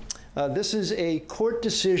 This is a court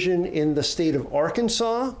decision in the state of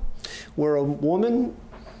Arkansas where a woman,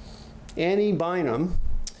 Annie Bynum,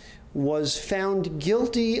 was found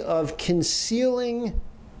guilty of concealing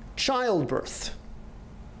childbirth.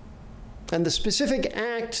 And the specific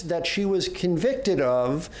act that she was convicted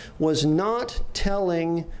of was not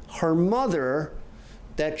telling her mother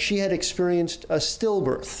that she had experienced a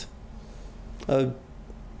stillbirth, a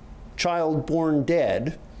child born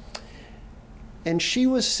dead. And she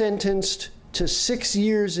was sentenced to 6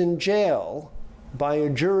 years in jail by a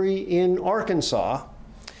jury in Arkansas.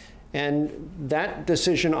 And that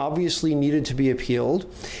decision obviously needed to be appealed.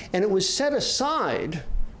 And it was set aside,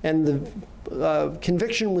 and the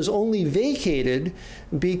conviction was only vacated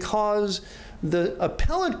because the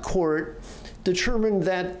appellate court determined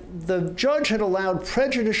that the judge had allowed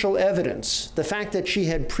prejudicial evidence, the fact that she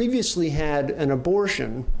had previously had an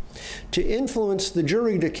abortion, to influence the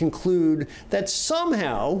jury to conclude that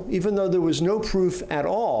somehow, even though there was no proof at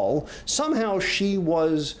all, somehow she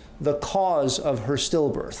was the cause of her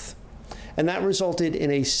stillbirth. and that resulted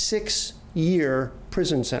in a 6-year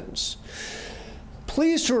prison sentence.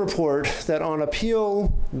 Pleased to report that on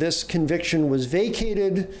appeal, this conviction was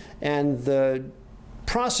vacated, and the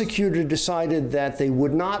prosecutor decided that they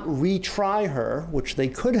would not retry her, which they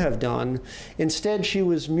could have done. Instead, she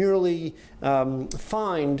was merely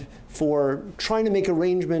fined for trying to make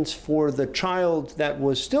arrangements for the child that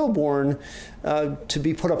was stillborn to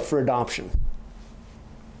be put up for adoption.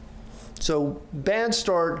 So bad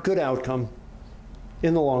start, good outcome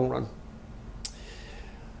in the long run.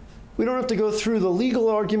 We don't have to go through the legal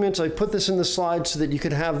arguments. I put this in the slide so that you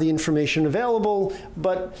could have the information available,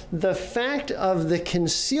 but the fact of the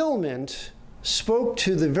concealment spoke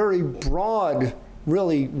to the very broad,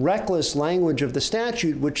 really reckless language of the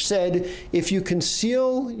statute, which said if you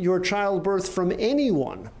conceal your childbirth from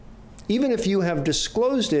anyone, even if you have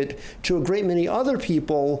disclosed it to a great many other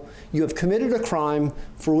people, you have committed a crime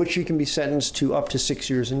for which you can be sentenced to up to 6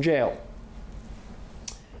 years in jail.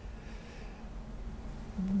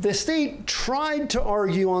 The state tried to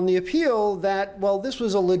argue on the appeal that, well, this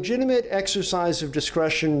was a legitimate exercise of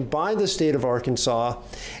discretion by the state of Arkansas,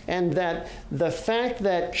 and that the fact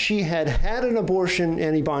that she had had an abortion,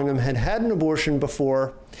 Annie Bynum had had an abortion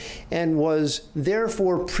before, and was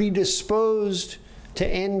therefore predisposed to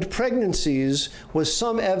end pregnancies was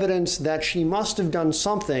some evidence that she must have done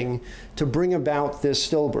something to bring about this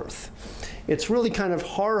stillbirth. It's really kind of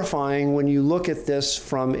horrifying when you look at this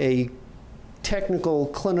from a technical,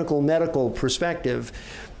 clinical, medical perspective,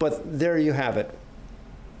 but there you have it.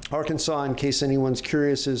 Arkansas, in case anyone's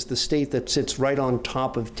curious, is the state that sits right on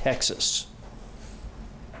top of Texas.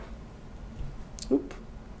 Oop.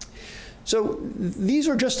 So these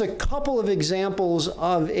are just a couple of examples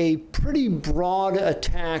of a pretty broad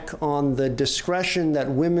attack on the discretion that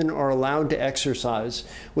women are allowed to exercise,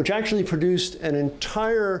 which actually produced an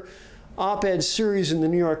entire op-ed series in the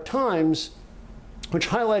New York Times which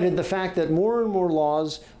highlighted the fact that more and more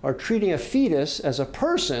laws are treating a fetus as a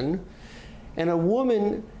person and a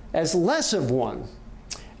woman as less of one,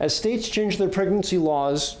 as states change their pregnancy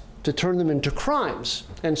laws to turn them into crimes.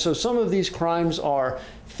 And so some of these crimes are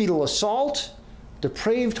fetal assault,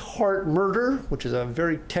 depraved heart murder, which is a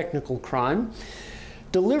very technical crime,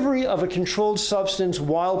 delivery of a controlled substance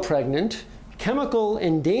while pregnant, chemical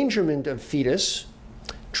endangerment of fetus,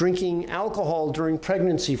 drinking alcohol during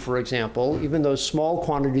pregnancy, for example, even though small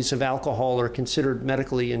quantities of alcohol are considered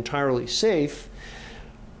medically entirely safe,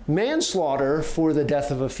 manslaughter for the death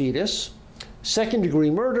of a fetus, second-degree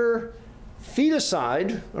murder,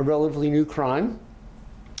 feticide, a relatively new crime,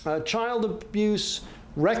 child abuse,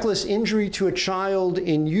 reckless injury to a child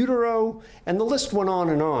in utero, and the list went on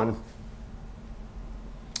and on.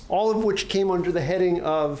 All of which came under the heading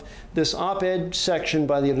of this op-ed section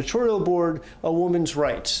by the editorial board, A Woman's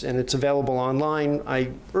Rights, and it's available online.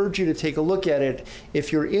 I urge you to take a look at it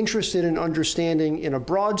if you're interested in understanding, in a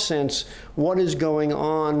broad sense, what is going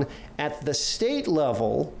on at the state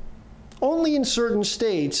level, only in certain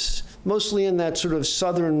states, mostly in that sort of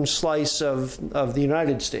southern slice of the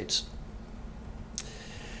United States.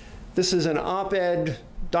 This is an op-ed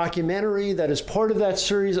documentary that is part of that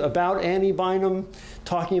series about Annie Bynum,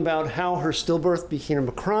 talking about how her stillbirth became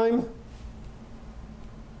a crime.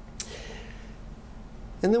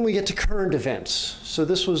 And then we get to current events. So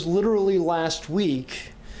this was literally last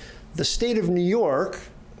week. The state of New York,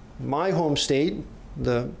 my home state,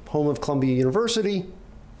 the home of Columbia University,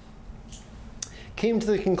 came to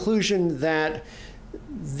the conclusion that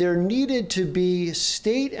there needed to be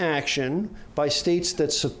state action by states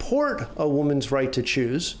that support a woman's right to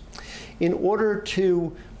choose in order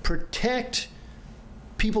to protect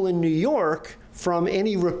people in New York from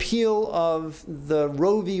any repeal of the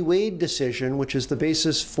Roe v. Wade decision, which is the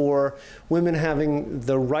basis for women having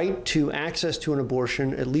the right to access to an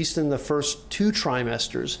abortion, at least in the first 2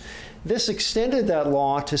 trimesters. This extended that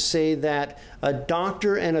law to say that a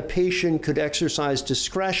doctor and a patient could exercise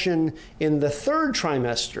discretion in the 3rd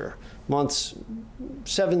trimester, months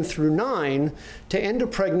 7 through 9, to end a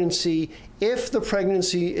pregnancy if the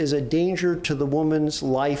pregnancy is a danger to the woman's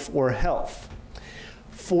life or health.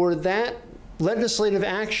 For that legislative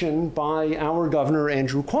action by our governor,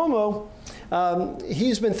 Andrew Cuomo,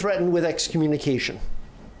 he's been threatened with excommunication.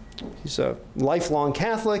 He's a lifelong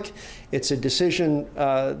Catholic. It's a decision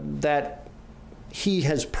that he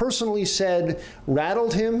has personally said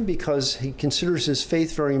rattled him because he considers his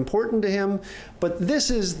faith very important to him. But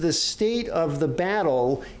this is the state of the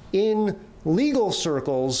battle in legal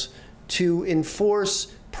circles to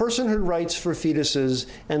enforce personhood rights for fetuses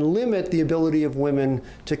and limit the ability of women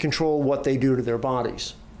to control what they do to their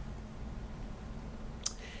bodies.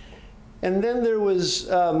 And then there was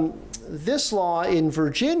this law in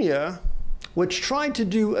Virginia, which tried to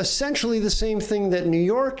do essentially the same thing that New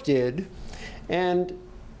York did, and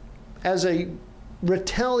as a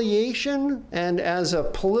retaliation and as a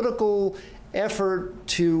political effort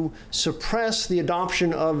to suppress the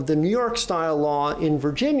adoption of the New York-style law in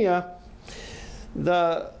Virginia,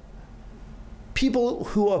 the people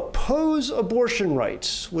who oppose abortion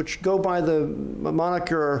rights, which go by the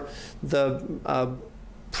moniker the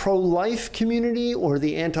pro-life community or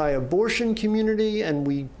the anti-abortion community, and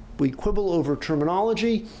we quibble over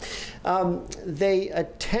terminology, they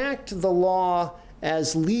attacked the law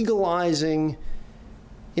as legalizing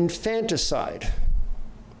infanticide.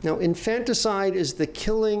 Now, infanticide is the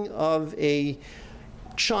killing of a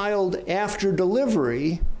child after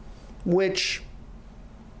delivery, which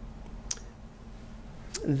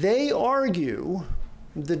they argue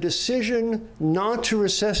the decision not to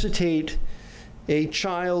resuscitate a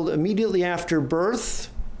child immediately after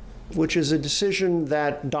birth, which is a decision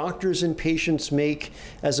that doctors and patients make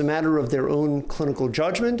as a matter of their own clinical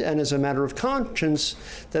judgment and as a matter of conscience,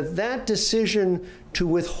 that decision to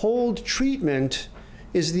withhold treatment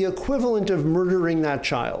is the equivalent of murdering that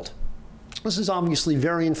child. This is obviously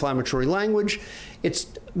very inflammatory language. It's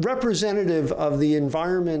representative of the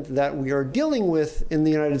environment that we are dealing with in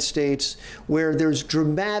the United States, where there's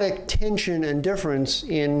dramatic tension and difference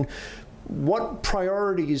in what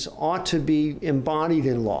priorities ought to be embodied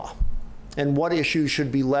in law and what issues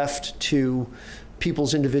should be left to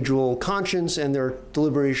people's individual conscience and their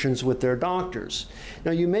deliberations with their doctors.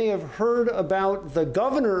 Now, you may have heard about the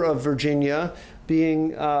governor of Virginia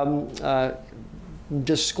being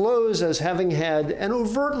disclosed as having had an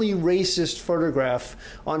overtly racist photograph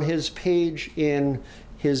on his page in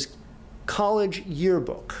his college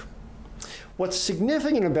yearbook. What's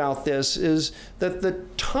significant about this is that the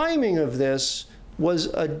timing of this was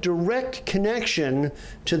a direct connection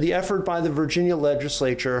to the effort by the Virginia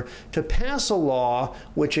legislature to pass a law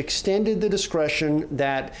which extended the discretion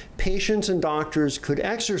that patients and doctors could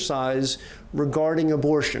exercise regarding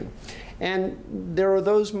abortion. And there are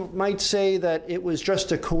those who might say that it was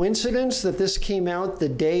just a coincidence that this came out the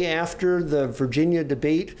day after the Virginia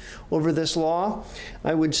debate over this law.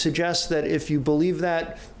 I would suggest that if you believe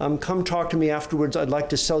that, come talk to me afterwards. I'd like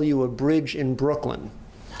to sell you a bridge in Brooklyn.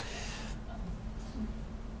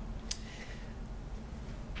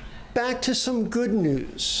 Back to some good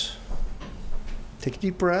news. Take a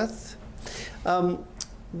deep breath.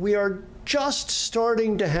 We are just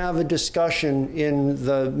starting to have a discussion in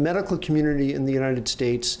the medical community in the United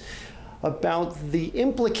States about the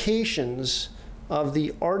implications of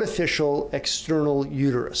the artificial external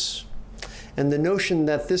uterus and the notion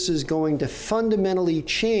that this is going to fundamentally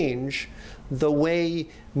change the way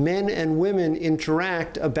men and women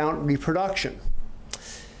interact about reproduction.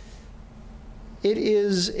 It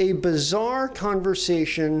is a bizarre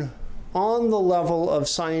conversation on the level of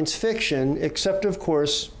science fiction, except, of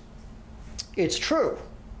course, it's true,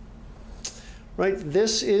 right?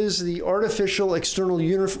 This is the artificial external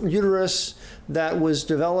uterus that was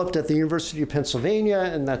developed at the University of Pennsylvania,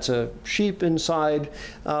 and that's a sheep inside.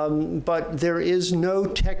 But there is no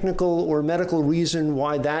technical or medical reason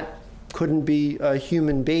why that couldn't be a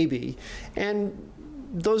human baby. And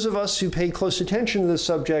those of us who pay close attention to the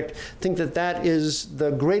subject think that that is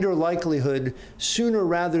the greater likelihood sooner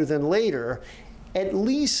rather than later, at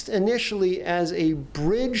least initially as a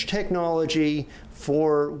bridge technology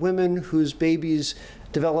for women whose babies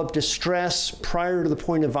develop distress prior to the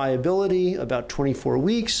point of viability, about 24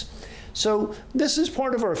 weeks. So this is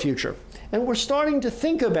part of our future. And we're starting to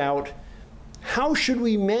think about how should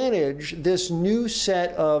we manage this new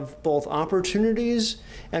set of both opportunities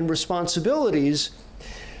and responsibilities.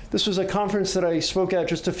 This was a conference that I spoke at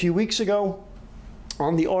just a few weeks ago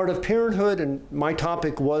on the art of parenthood, and my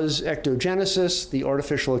topic was ectogenesis, the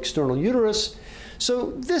artificial external uterus.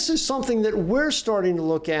 So this is something that we're starting to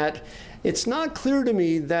look at. It's not clear to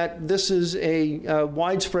me that this is a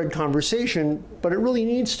widespread conversation, but it really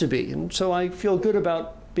needs to be. And so I feel good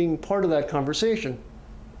about being part of that conversation.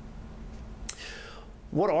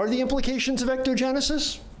 What are the implications of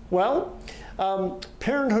ectogenesis? Well,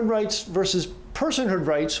 parenthood rights versus personhood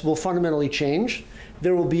rights will fundamentally change.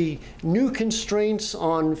 There will be new constraints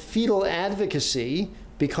on fetal advocacy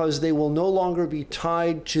because they will no longer be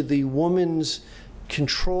tied to the woman's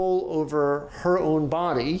control over her own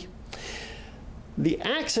body. The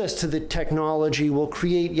access to the technology will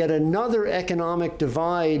create yet another economic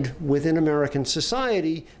divide within American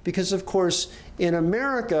society because, of course, in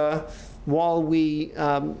America, while we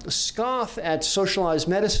scoff at socialized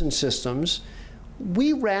medicine systems,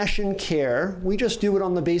 we ration care. We just do it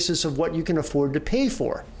on the basis of what you can afford to pay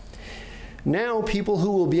for. Now, people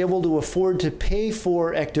who will be able to afford to pay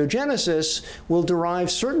for ectogenesis will derive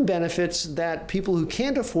certain benefits that people who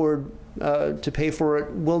can't afford to pay for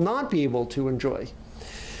it will not be able to enjoy.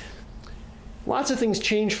 Lots of things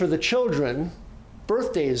change for the children.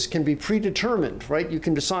 Birthdays can be predetermined, right? You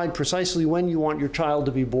can decide precisely when you want your child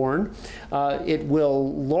to be born. It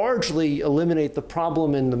will largely eliminate the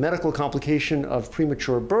problem and the medical complication of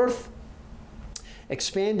premature birth.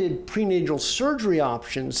 Expanded prenatal surgery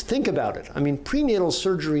options, think about it. I mean, prenatal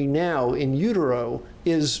surgery now in utero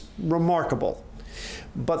is remarkable.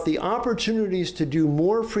 But the opportunities to do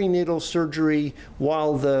more prenatal surgery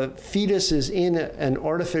while the fetus is in an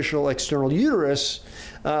artificial external uterus,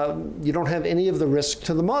 you don't have any of the risk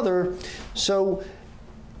to the mother. So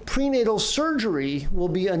prenatal surgery will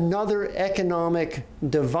be another economic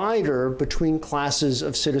divider between classes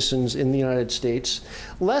of citizens in the United States,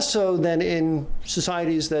 less so than in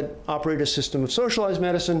societies that operate a system of socialized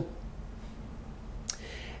medicine.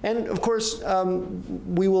 And of course,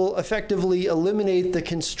 we will effectively eliminate the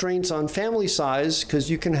constraints on family size, because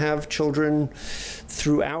you can have children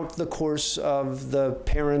throughout the course of the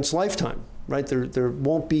parent's lifetime, right? There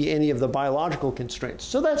won't be any of the biological constraints.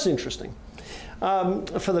 So that's interesting.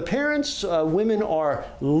 For the parents, women are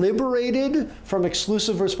liberated from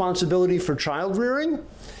exclusive responsibility for child rearing.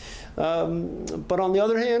 But on the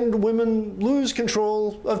other hand, women lose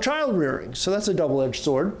control of child rearing. So that's a double-edged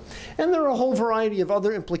sword. And there are a whole variety of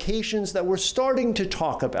other implications that we're starting to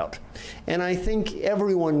talk about. And I think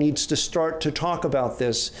everyone needs to start to talk about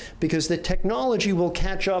this, because the technology will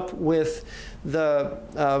catch up with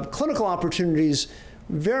the clinical opportunities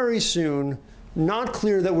very soon. Not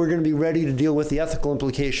clear that we're going to be ready to deal with the ethical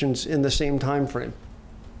implications in the same time frame.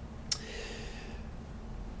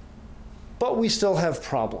 But we still have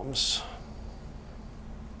problems.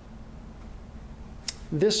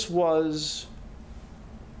 This was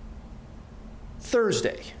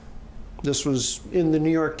Thursday. This was in the New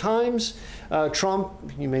York Times. Trump,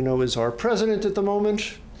 you may know, is our president at the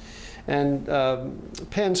moment. And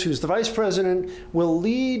Pence, who's the vice president, will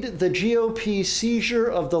lead the GOP seizure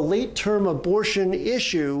of the late-term abortion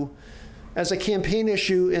issue as a campaign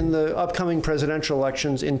issue in the upcoming presidential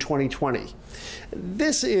elections in 2020.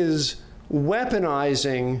 This is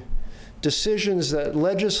weaponizing decisions that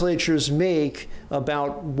legislatures make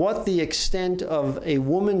about what the extent of a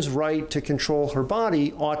woman's right to control her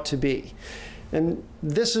body ought to be. And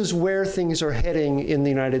this is where things are heading in the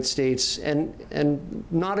United States, and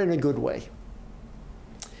not in a good way.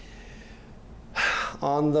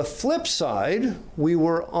 On the flip side, we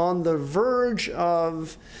were on the verge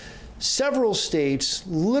of several states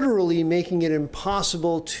literally making it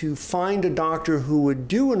impossible to find a doctor who would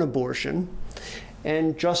do an abortion.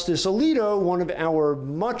 And Justice Alito, one of our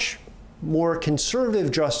much more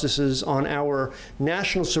conservative justices on our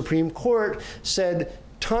national Supreme Court, said,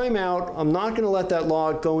 time out, I'm not going to let that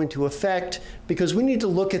law go into effect because we need to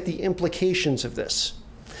look at the implications of this.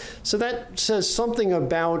 So that says something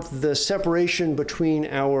about the separation between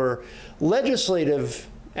our legislative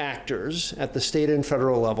actors at the state and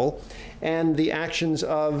federal level and the actions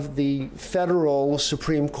of the federal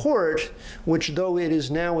Supreme Court, which, though it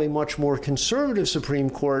is now a much more conservative Supreme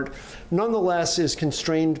Court, nonetheless is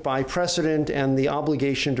constrained by precedent and the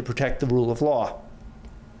obligation to protect the rule of law.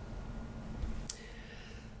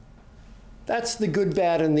 That's the good,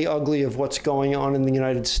 bad, and the ugly of what's going on in the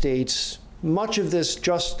United States. Much of this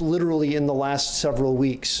just literally in the last several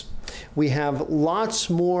weeks. We have lots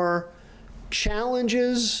more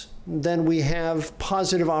challenges than we have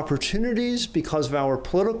positive opportunities because of our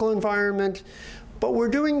political environment, but we're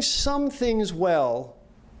doing some things well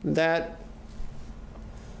that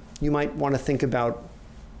you might want to think about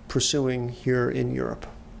pursuing here in Europe.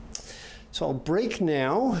 So I'll break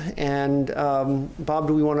now, and Bob,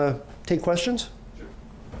 do we want to take questions? Sure.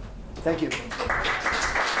 Thank you.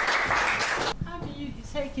 How do you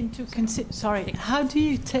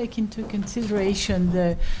take into consideration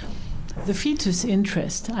the fetus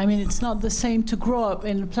interest? I mean, it's not the same to grow up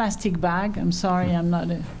in a plastic bag. I'm sorry, I'm not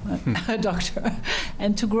a doctor,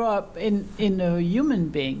 and to grow up in a human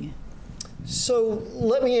being. So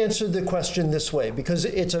let me answer the question this way, because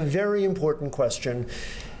it's a very important question.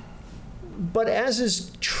 But as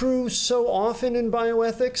is true so often in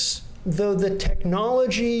bioethics, though the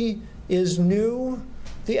technology is new,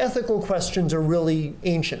 the ethical questions are really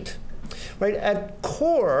ancient. Right? At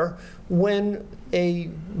core, when a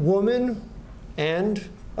woman and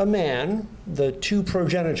a man, the two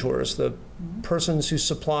progenitors, the persons who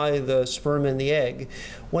supply the sperm and the egg,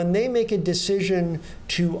 when they make a decision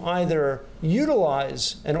to either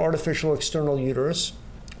utilize an artificial external uterus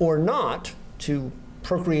or not, to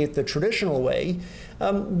procreate the traditional way.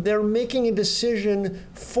 They're making a decision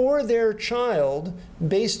for their child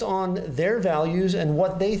based on their values and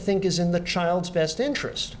what they think is in the child's best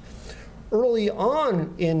interest. Early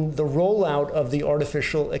on in the rollout of the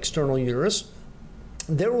artificial external uterus,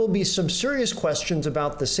 there will be some serious questions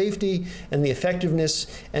about the safety and the effectiveness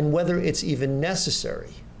and whether it's even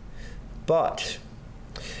necessary. But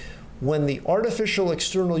when the artificial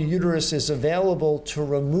external uterus is available to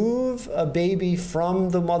remove a baby from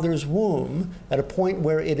the mother's womb at a point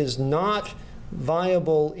where it is not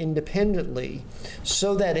viable independently,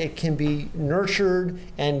 so that it can be nurtured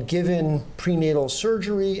and given prenatal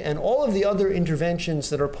surgery and all of the other interventions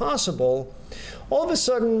that are possible, all of a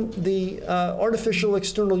sudden the artificial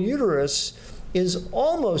external uterus is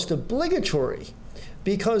almost obligatory,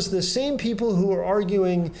 because the same people who are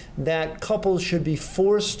arguing that couples should be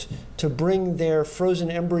forced to bring their frozen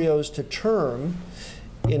embryos to term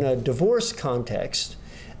in a divorce context,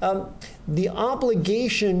 the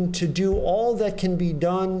obligation to do all that can be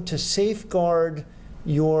done to safeguard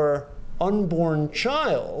your unborn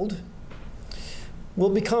child will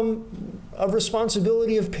become a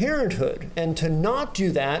responsibility of parenthood. And to not do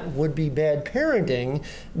that would be bad parenting,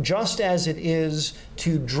 just as it is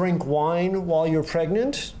to drink wine while you're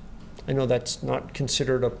pregnant. I know that's not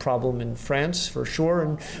considered a problem in France, for sure,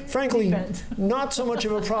 and frankly, not so much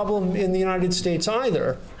of a problem in the United States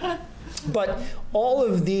either. But all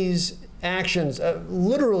of these actions,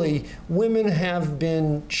 literally, women have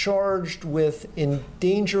been charged with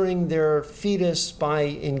endangering their fetus by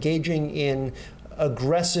engaging in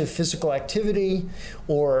aggressive physical activity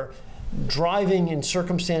or driving in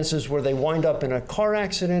circumstances where they wind up in a car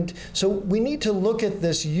accident. So we need to look at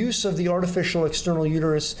this use of the artificial external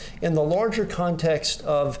uterus in the larger context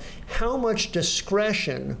of how much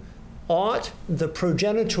discretion ought the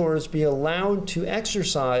progenitors be allowed to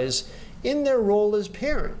exercise in their role as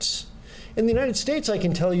parents. In the United States, I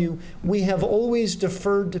can tell you, we have always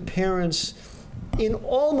deferred to parents in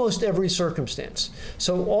almost every circumstance.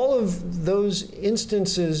 So all of those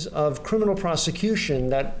instances of criminal prosecution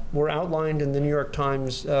that were outlined in the New York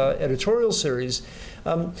Times editorial series,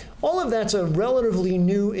 all of that's a relatively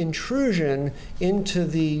new intrusion into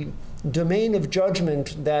the domain of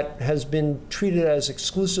judgment that has been treated as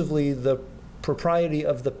exclusively the propriety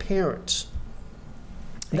of the parents.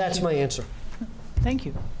 That's my answer. Thank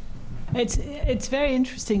you. It's very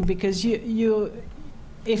interesting because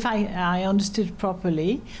if I understood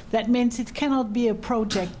properly, that means it cannot be a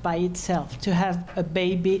project by itself to have a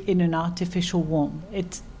baby in an artificial womb.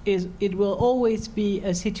 It will always be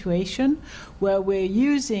a situation where we're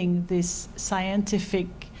using this scientific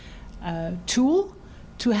tool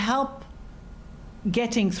to help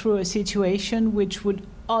getting through a situation which would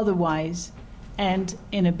otherwise end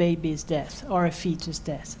in a baby's death or a fetus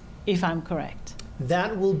death, if I'm correct.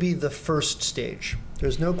 That will be the first stage.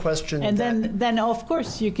 There's no question. And then of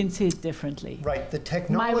course you can see it differently. Right, the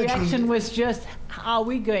technology. My reaction was just, are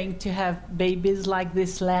we going to have babies like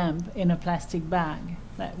this lamb in a plastic bag?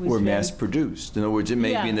 That was or mass produced. In other words, it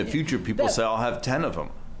may be in the future people say, I'll have 10 of them.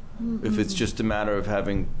 Mm-hmm. If it's just a matter of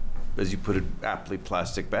having, as you put it aptly,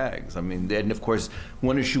 plastic bags. I mean, and of course,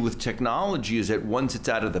 one issue with technology is that once it's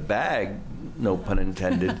out of the bag, no pun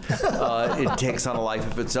intended, it takes on a life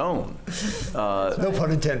of its own. No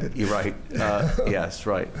pun intended. You're right. Yes,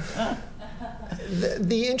 right.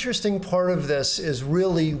 The interesting part of this is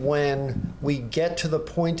really when we get to the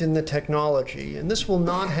point in the technology, and this will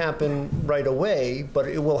not happen right away, but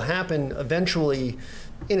it will happen eventually,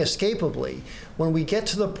 inescapably, when we get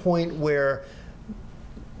to the point where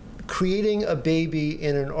creating a baby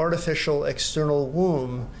in an artificial external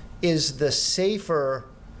womb is the safer,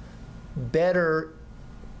 better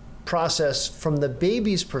process from the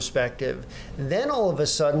baby's perspective, then all of a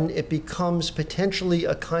sudden it becomes potentially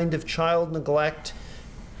a kind of child neglect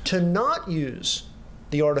to not use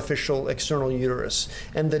the artificial external uterus.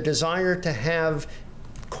 And the desire to have,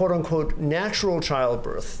 quote unquote, natural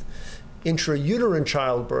childbirth, intrauterine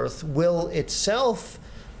childbirth, will itself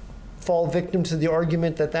fall victim to the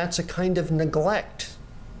argument that that's a kind of neglect.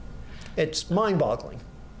 It's mind-boggling.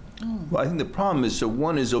 Well, I think the problem is, so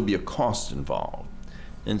one is there'll be a cost involved.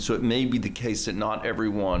 And so it may be the case that not every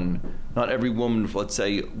woman, let's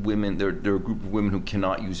say women, there are a group of women who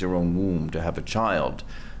cannot use their own womb to have a child.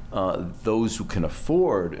 Those who can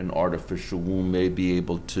afford an artificial womb may be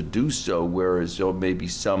able to do so, whereas there may be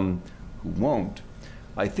some who won't.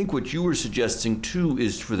 I think what you were suggesting too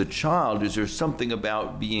is for the child, is there something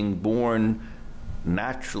about being born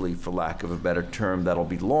naturally, for lack of a better term, that'll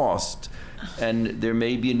be lost? And there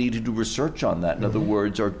may be a need to do research on that. In other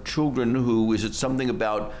words, are children who, is it something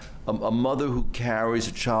about a mother who carries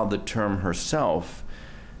a child to term herself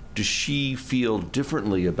does she feel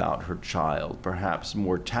differently about her child, perhaps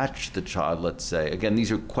more attached to the child, let's say? Again,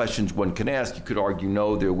 these are questions one can ask. You could argue,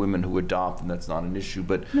 no, there are women who adopt, and that's not an issue.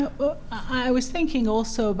 But no, I was thinking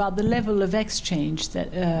also about the level of exchange that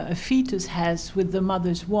a fetus has with the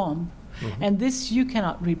mother's womb. Mm-hmm. And this you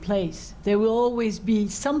cannot replace. There will always be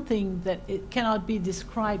something that it cannot be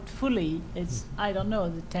described fully. It's, I don't know,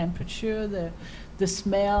 the temperature, the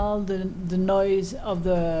smell, the noise of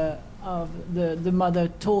the mother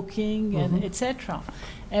talking, mm-hmm. and etc.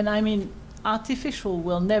 And I mean, artificial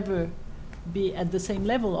will never be at the same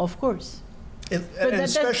level, of course. And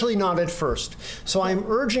especially not at first. So I'm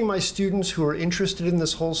urging my students who are interested in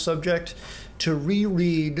this whole subject to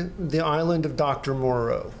reread The Island of Dr.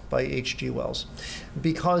 Moreau by H.G. Wells,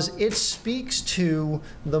 because it speaks to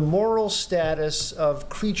the moral status of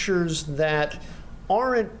creatures that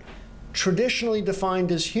aren't traditionally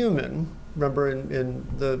defined as human. Remember in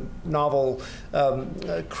the novel,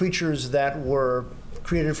 creatures that were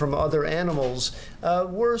created from other animals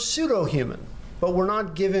were pseudo-human, but were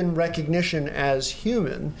not given recognition as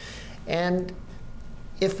human. And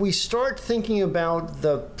if we start thinking about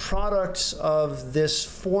the products of this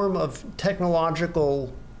form of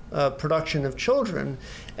technological production of children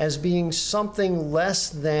as being something less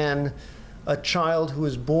than a child who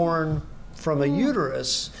is born from a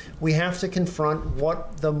uterus, we have to confront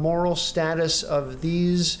what the moral status of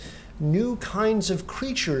these new kinds of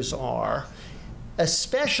creatures are,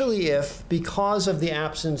 especially if, because of the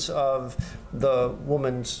absence of the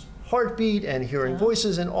woman's heartbeat and hearing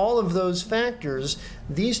voices and all of those factors,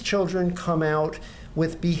 these children come out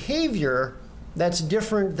with behavior that's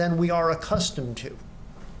different than we are accustomed to.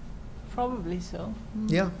 Probably so.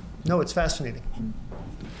 Yeah. No, it's fascinating.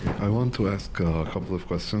 I want to ask a couple of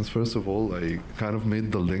questions. First of all, I kind of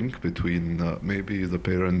made the link between maybe the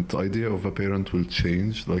parent idea of a parent will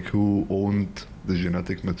change, like who owned the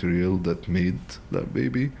genetic material that made that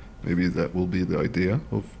baby. Maybe that will be the idea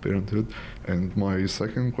of parenthood. And my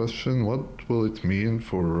second question, what will it mean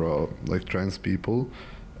for like trans people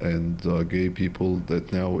and gay people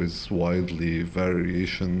that now is widely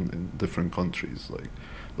variation in different countries?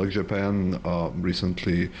 Like Japan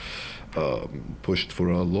recently pushed for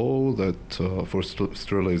a law that for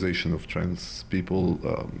sterilization of trans people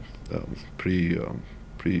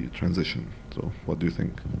pre-transition. So what do you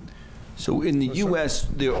think? So in the U.S.,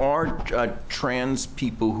 there are trans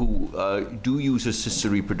people who do use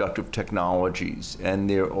assisted reproductive technologies, and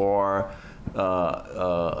there are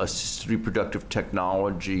assisted reproductive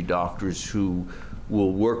technology doctors who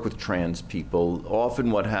will work with trans people.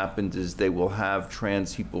 Often what happens is they will have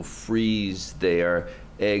trans people freeze their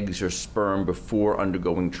eggs or sperm before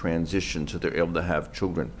undergoing transition so they're able to have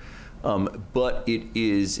children. But it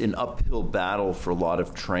is an uphill battle for a lot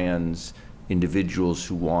of trans individuals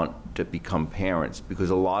who want to become parents, because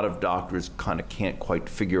a lot of doctors kind of can't quite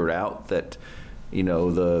figure it out that, you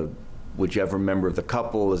know, whichever member of the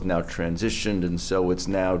couple is now transitioned, and so it's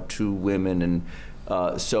now two women, and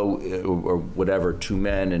or whatever, two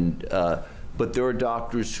men, and but there are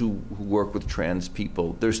doctors who work with trans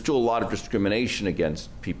people. There's still a lot of discrimination against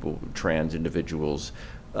people, trans individuals,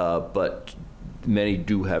 but many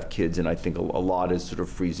do have kids, and I think a lot is sort of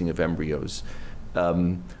freezing of embryos.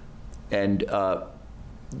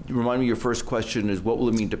 Remind me, your first question is, what will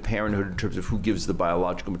it mean to parenthood in terms of who gives the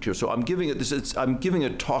biological material? So I'm giving a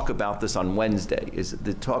talk about this on Wednesday. Is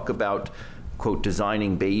the talk about, quote,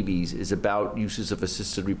 designing babies is about uses of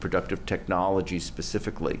assisted reproductive technology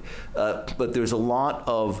specifically. But there's a lot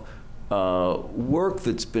of work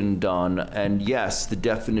that's been done, and yes, the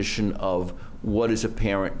definition of what is a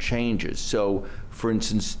parent changes. So, for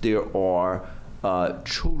instance, there are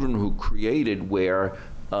children who created where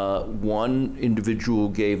one individual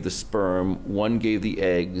gave the sperm, one gave the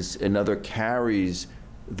eggs, another carries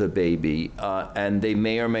the baby, and they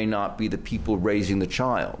may or may not be the people raising the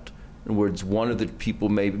child. In other words, one of the people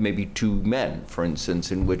may be two men, for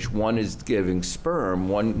instance, in which one is giving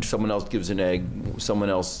sperm, someone else gives an egg, someone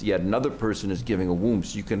else, yet another person is giving a womb.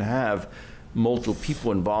 So you can have multiple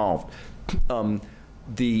people involved. I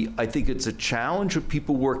think it's a challenge, but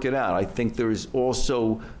people work it out. I think there is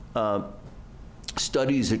also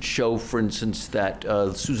studies that show, for instance, that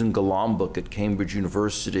Susan Golombek at Cambridge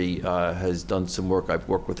University has done some work. I've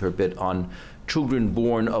worked with her a bit on children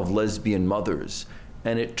born of lesbian mothers.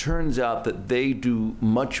 And it turns out that they do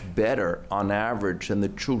much better on average than the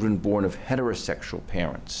children born of heterosexual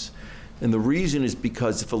parents. And the reason is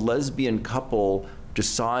because if a lesbian couple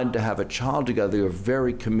decide to have a child together, they are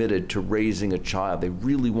very committed to raising a child. They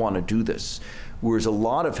really want to do this. whereas a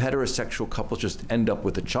lot of heterosexual couples just end up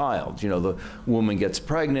with a child. You know, the woman gets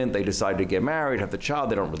pregnant, they decide to get married, have the child,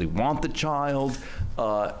 they don't really want the child.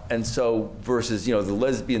 And so versus, you know, the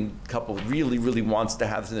lesbian couple really, really wants to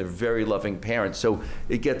have this, and they're very loving parents. So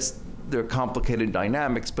it gets, there are complicated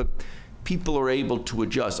dynamics, but people are able to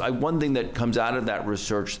adjust. One thing that comes out of that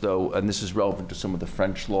research, though, and this is relevant to some of the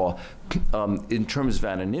French law, in terms of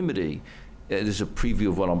anonymity, this is a preview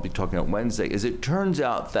of what I'll be talking about Wednesday, is it turns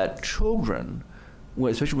out that children,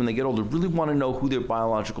 especially when they get older, really want to know who their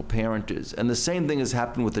biological parent is. And the same thing has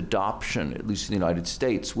happened with adoption, at least in the United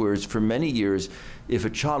States, whereas for many years, if a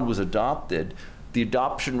child was adopted, the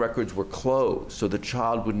adoption records were closed, so the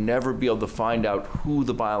child would never be able to find out who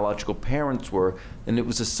the biological parents were, and it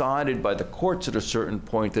was decided by the courts at a certain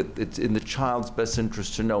point that it's in the child's best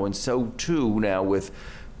interest to know. And so too now with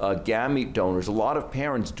gamete donors, a lot of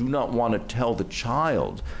parents do not want to tell the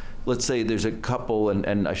child. Let's say there's a couple,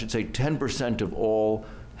 and I should say 10% of all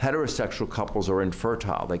heterosexual couples are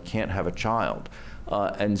infertile. They can't have a child.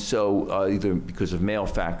 And so either because of male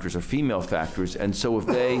factors or female factors. And so if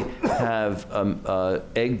they have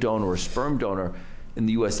egg donor or sperm donor in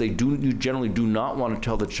the US, you generally do not want to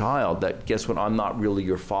tell the child that, guess what, I'm not really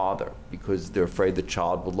your father, because they're afraid the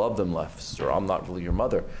child will love them less, or I'm not really your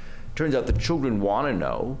mother. Turns out the children want to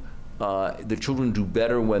know. The children do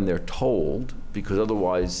better when they're told, because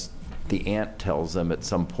otherwise the aunt tells them at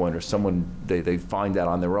some point, or someone, they find that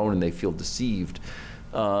on their own and they feel deceived.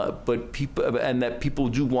 But people, and that people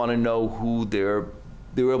do want to know who they're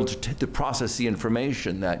able to process the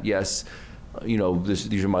information that, yes, you know,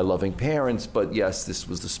 these are my loving parents, but yes, this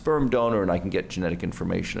was the sperm donor, and I can get genetic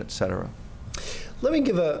information, et cetera. Let me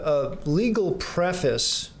give a legal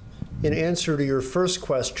preface in answer to your first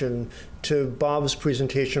question to Bob's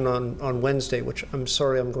presentation on Wednesday, which I'm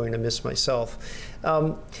sorry I'm going to miss myself.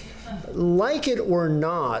 Like it or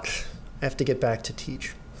not, I have to get back to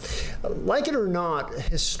teach. Like it or not,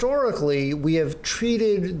 historically, we have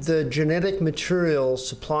treated the genetic material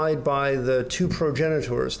supplied by the two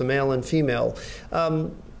progenitors, the male and female,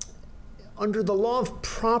 under the law of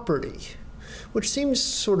property, which seems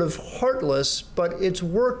sort of heartless, but it's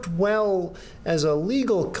worked well as a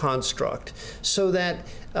legal construct, so that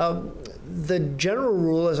the general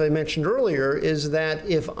rule, as I mentioned earlier, is that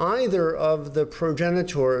if either of the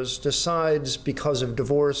progenitors decides, because of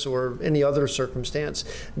divorce or any other circumstance,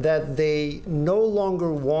 that they no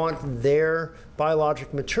longer want their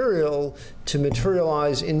biologic material to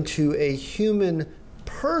materialize into a human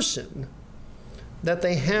person, that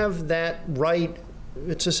they have that right.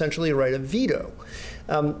 It's essentially a right of veto.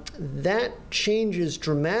 That changes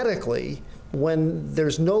dramatically when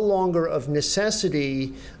there's no longer of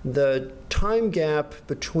necessity the time gap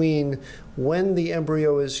between when the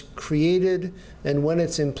embryo is created and when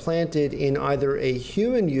it's implanted in either a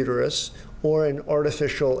human uterus or an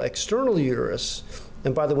artificial external uterus.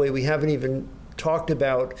 And by the way, we haven't even talked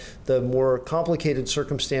about the more complicated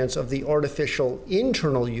circumstance of the artificial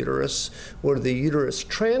internal uterus or the uterus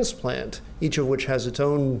transplant, each of which has its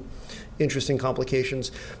own interesting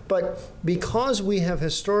complications. But because we have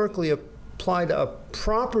historically applied a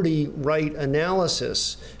property right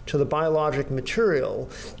analysis to the biologic material,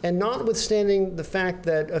 and notwithstanding the fact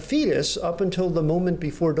that a fetus, up until the moment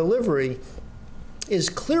before delivery, is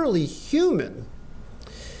clearly human,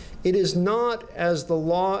 it is not, as the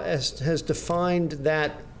law has defined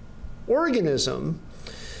that organism,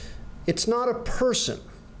 it's not a person.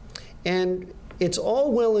 And it's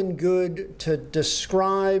all well and good to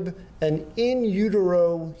describe an in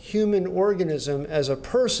utero human organism as a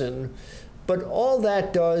person, but all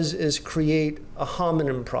that does is create a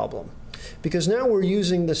homonym problem. Because now we're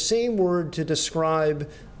using the same word to describe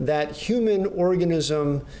that human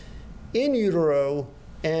organism in utero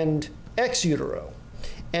and ex utero.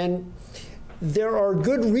 And there are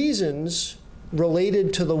good reasons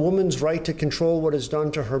related to the woman's right to control what is done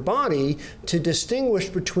to her body to distinguish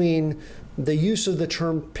between the use of the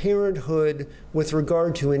term parenthood with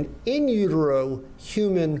regard to an in utero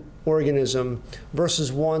human organism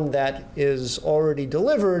versus one that is already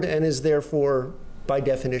delivered and is therefore, by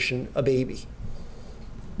definition, a baby.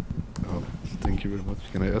 Thank you very much.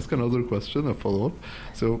 Can I ask another question, a follow-up?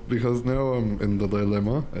 So, because now I'm in the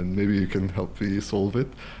dilemma, and maybe you can help me solve it,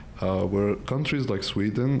 where countries like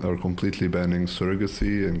Sweden are completely banning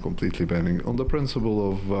surrogacy and completely banning on the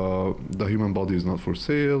principle of the human body is not for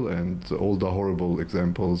sale, and all the horrible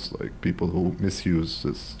examples like people who misuse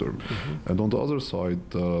this term. Mm-hmm. And on the other side,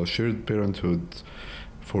 shared parenthood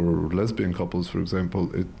for lesbian couples, for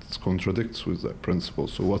example, it contradicts with that principle.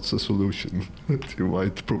 So what's the solution that you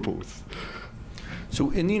might propose? So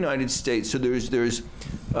in the United States, so there's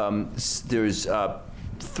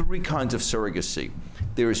three kinds of surrogacy.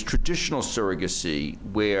 There is traditional surrogacy,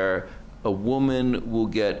 where a woman will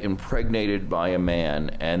get impregnated by a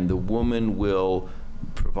man, and the woman will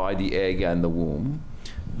provide the egg and the womb.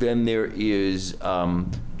 Then there is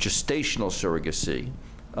gestational surrogacy,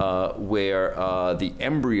 where the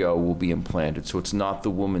embryo will be implanted, so it's not the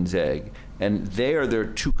woman's egg. And there are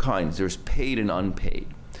two kinds. There's paid and unpaid.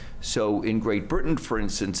 So in Great Britain, for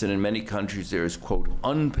instance, and in many countries, there's, quote,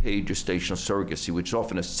 unpaid gestational surrogacy, which is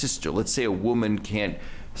often a sister. Let's say a woman can't,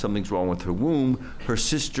 something's wrong with her womb. Her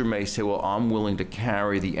sister may say, well, I'm willing to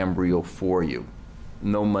carry the embryo for you.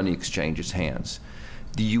 No money exchanges hands.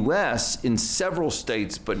 The US, in several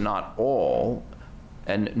states, but not all,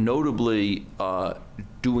 and notably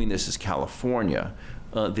doing this is California,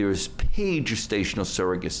 there's paid gestational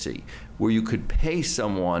surrogacy, where you could pay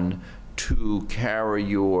someone to carry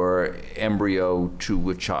your embryo to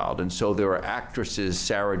a child. And so there are actresses,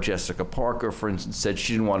 Sarah Jessica Parker, for instance, said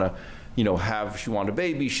she didn't want to, she wanted a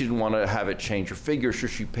baby, she didn't want to have it change her figure, so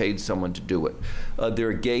she paid someone to do it. There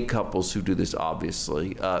are gay couples who do this,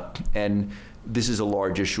 obviously, and this is a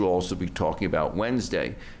large issue I'll also be talking about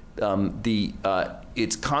Wednesday.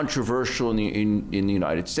 It's controversial in the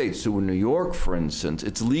United States. So in New York, for instance,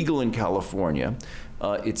 it's legal in California,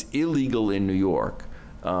 it's illegal in New York,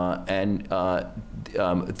 and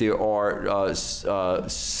there are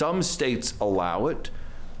some states allow it,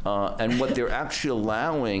 and what they're actually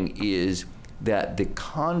allowing is that the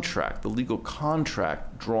contract, the legal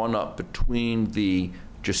contract drawn up between the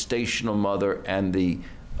gestational mother and the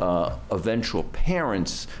eventual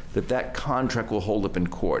parents, that contract will hold up in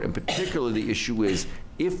court. And particularly the issue is,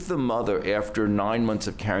 if the mother, after 9 months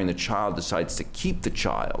of carrying the child, decides to keep the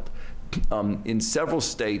child, in several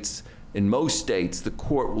states, in most states, the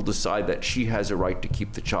court will decide that she has a right to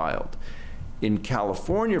keep the child. In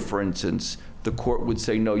California, for instance, the court would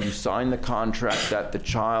say, no, you sign the contract that the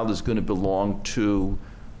child is going to belong to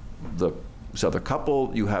this other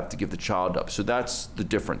couple, you have to give the child up. So that's the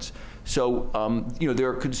difference. So, there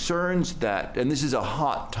are concerns that, and this is a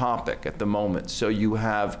hot topic at the moment. So you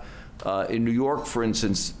have, in New York, for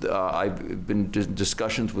instance, I've been in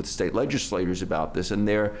discussions with state legislators about this, and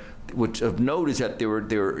what I've noticed that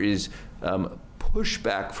there is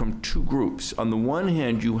pushback from two groups. On the one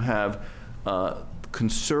hand, you have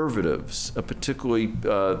conservatives, particularly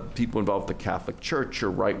people involved with the Catholic Church or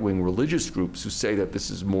right-wing religious groups, who say that this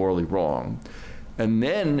is morally wrong. And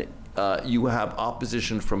then you have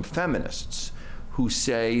opposition from feminists who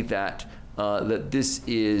say that this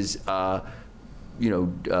is,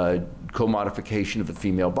 commodification of the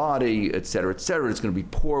female body, et cetera, et cetera. It's going to be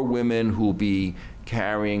poor women who will be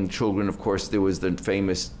carrying children. Of course, there was the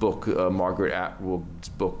famous book, Margaret Atwood's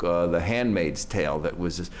book, The Handmaid's Tale, that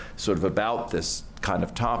was sort of about this kind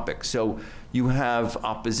of topic. So you have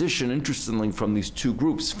opposition, interestingly, from these two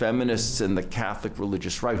groups, feminists and the Catholic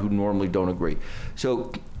religious right, who normally don't agree.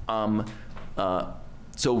 So, I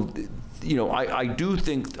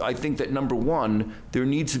think that, number one, there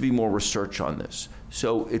needs to be more research on this.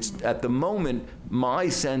 So it's, at the moment, my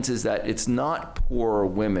sense is that it's not poor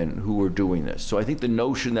women who are doing this. So I think the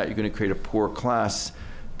notion that you're going to create a poor class,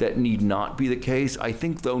 that need not be the case. I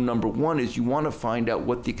think, though, number one is you want to find out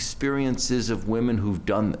what the experience is of women who've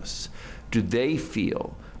done this. Do they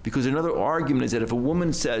feel? Because another argument is that if a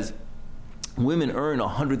woman says, women earn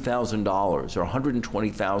 $100,000 or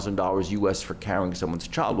 $120,000 US for carrying someone's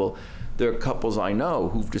child, well, there are couples I know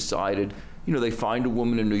who've decided, they find a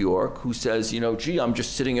woman in New York who says, gee, I'm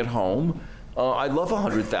just sitting at home. I'd love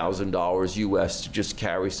 $100,000 US to just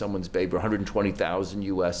carry someone's baby, or $120,000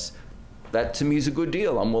 US. That, to me, is a good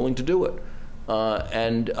deal. I'm willing to do it.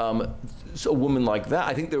 So a woman like that,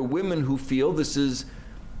 I think there are women who feel this is,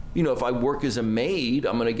 if I work as a maid,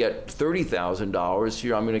 I'm going to get $30,000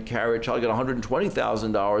 here. I'm going to carry a child, I get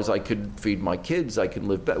 $120,000. I could feed my kids. I can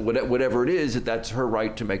live better. Whatever it is, that's her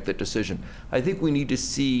right to make that decision. I think we need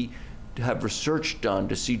to have research done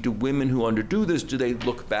to see, do women who underdo this, do they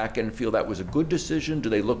look back and feel that was a good decision? Do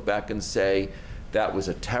they look back and say that was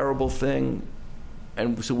a terrible thing?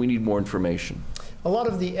 And so we need more information. A lot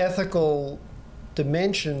of the ethical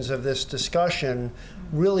dimensions of this discussion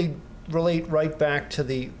really relate right back to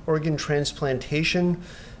the organ transplantation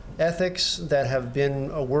ethics that have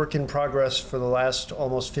been a work in progress for the last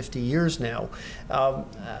almost 50 years now.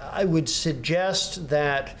 I would suggest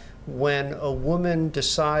that when a woman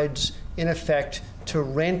decides, in effect, to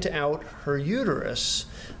rent out her uterus,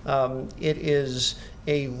 it is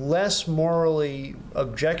a less morally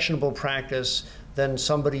objectionable practice than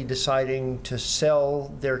somebody deciding to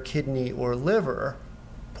sell their kidney or liver,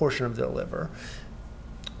 portion of their liver,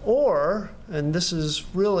 or, and this is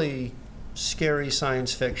really scary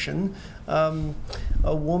science fiction,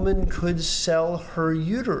 a woman could sell her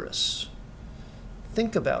uterus.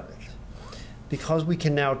 Think about it. Because we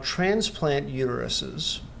can now transplant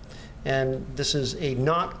uteruses, and this is a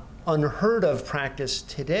not unheard of practice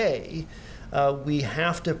today, we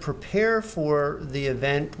have to prepare for the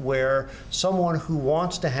event where someone who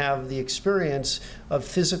wants to have the experience of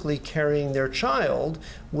physically carrying their child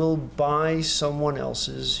will buy someone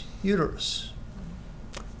else's uterus.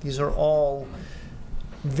 These are all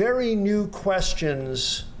very new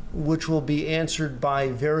questions which will be answered by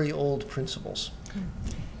very old principles.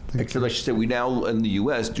 Actually, like she said, we now in the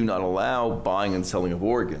U.S. do not allow buying and selling of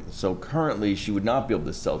organs. So currently, she would not be able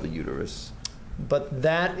to sell the uterus. But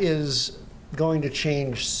that is going to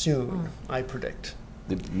change soon, I predict.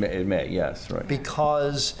 It may, yes, right.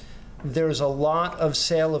 Because there's a lot of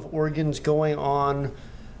sale of organs going on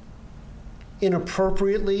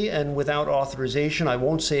inappropriately and without authorization. I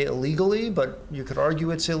won't say illegally, but you could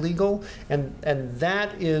argue it's illegal. And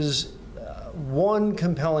that is one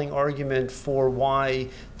compelling argument for why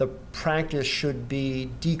the practice should be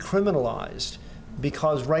decriminalized,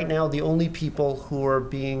 because right now the only people who are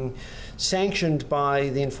being sanctioned by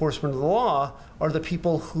the enforcement of the law are the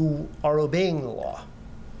people who are obeying the law.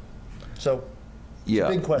 So, yeah,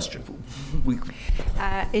 it's a big question.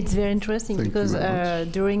 It's very interesting because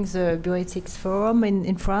during the Bioethics Forum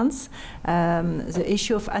in France, the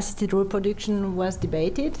issue of assisted reproduction was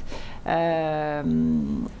debated,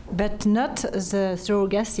 but not the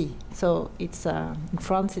surrogacy. So it's in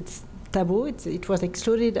France it's taboo. It was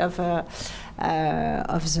excluded of the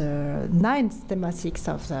 9th thematics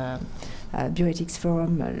of the Bioethics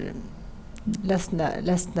Forum last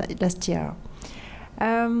year.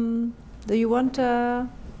 Do you want?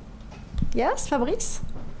 Yes, Fabrice?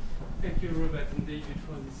 Thank you, Robert and David,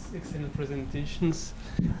 for these excellent presentations.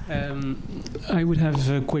 I would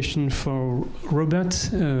have a question for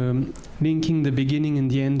Robert, linking the beginning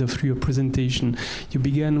and the end of your presentation. You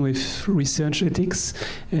began with research ethics,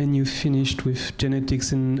 and you finished with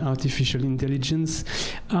genetics and artificial intelligence.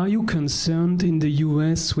 Are you concerned in the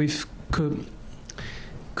US with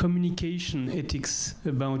communication ethics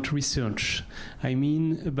about research? I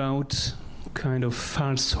mean, about kind of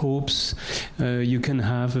false hopes you can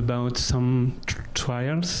have about some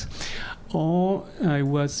trials. Or I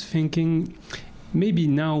was thinking maybe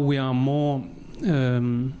now we are more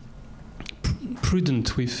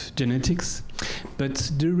prudent with genetics,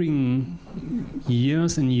 but during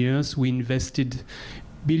years and years we invested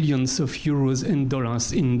billions of euros and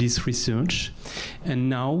dollars in this research, and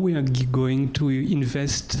now we are going to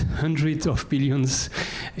invest hundreds of billions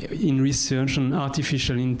in research on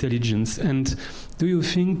artificial intelligence. And do you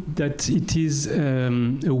think that it is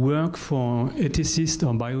a work for ethicists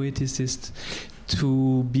or bioethicists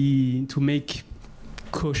to make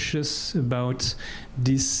cautious about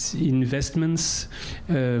these investments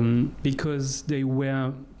because they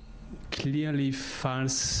were clearly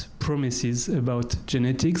false promises about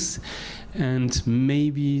genetics, and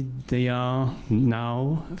maybe they are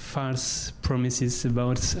now false promises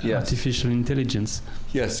about artificial intelligence?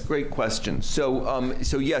 Yes, great question. So,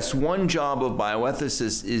 so yes, one job of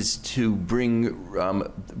bioethicists is to bring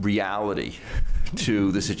reality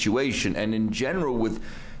to the situation, and in general, with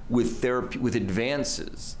therapy, with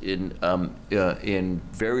advances in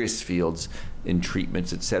various fields, in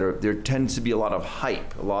treatments, et cetera, there tends to be a lot of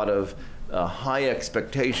hype, a lot of high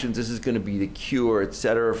expectations. This is going to be the cure, et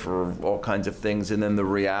cetera, for all kinds of things, and then the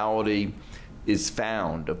reality is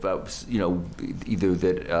found about, you know, either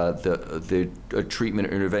that the treatment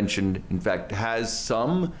or intervention, in fact, has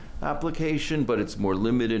some application, but it's more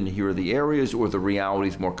limited, and here are the areas, or the reality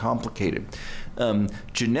is more complicated.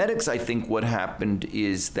 Genetics, I think what happened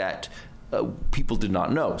is that people did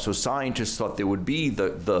not know. So scientists thought there would be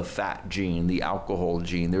the fat gene, the alcohol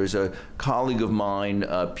gene. There's a colleague of mine,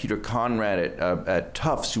 Peter Conrad at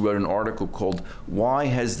Tufts, who wrote an article called "Why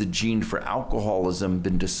Has the Gene for Alcoholism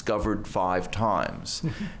Been Discovered 5 Times?"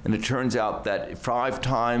 And it turns out that 5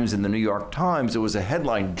 times in the New York Times, there was a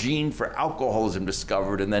headline, "Gene for Alcoholism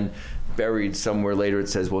Discovered," and then buried somewhere later it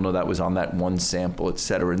says, well, no, that was on that one sample, et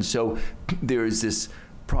cetera. And so there is this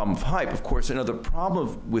problem of hype. Of course, another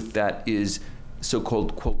problem with that is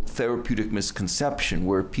so-called, quote, therapeutic misconception,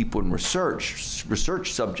 where people in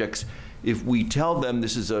research subjects, if we tell them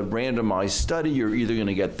this is a randomized study, you're either going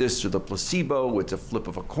to get this or the placebo, it's a flip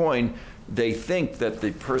of a coin, they think that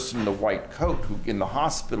the person in the white coat who in the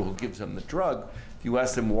hospital who gives them the drug, if you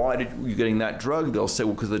ask them, why are you getting that drug? They'll say,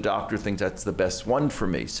 well, because the doctor thinks that's the best one for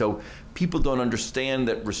me. So people don't understand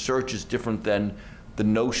that research is different than the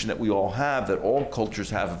notion that we all have, that all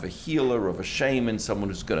cultures have, of a healer, of a shaman, someone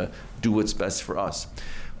who's going to do what's best for us.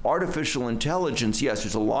 artificial intelligence, yes,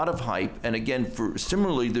 there's a lot of hype, and again,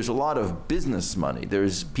 similarly, there's a lot of business money.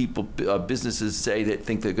 There's people, businesses say that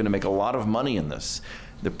think they're going to make a lot of money in this.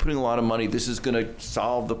 They're putting a lot of money. This is going to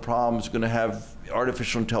solve the problems. Going to have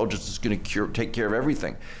artificial intelligence is going to take care of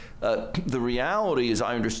everything. The reality, as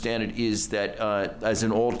I understand it, is that as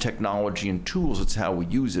in all technology and tools, it's how we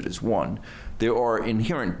use it as one. There are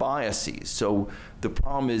inherent biases. So the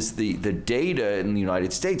problem is the data in the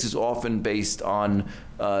United States is often based on,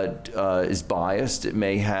 is biased. It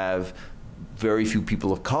may have very few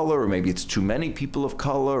people of color, or maybe it's too many people of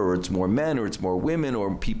color, or it's more men, or it's more women,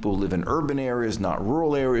 or people live in urban areas, not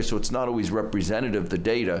rural areas, so it's not always representative, the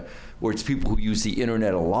data, or it's people who use the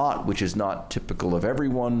internet a lot, which is not typical of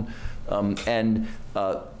everyone.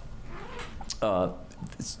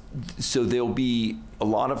 So there'll be a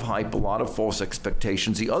lot of hype, a lot of false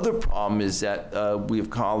expectations. The other problem is that we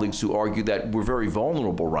have colleagues who argue that we're very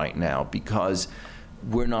vulnerable right now because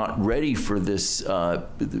we're not ready for this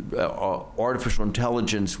artificial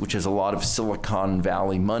intelligence, which has a lot of Silicon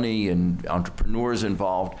Valley money and entrepreneurs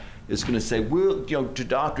involved, is going to say, we'll, to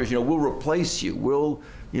doctors, we'll replace you. We'll,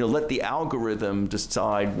 let the algorithm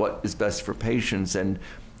decide what is best for patients. And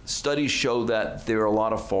studies show that there are a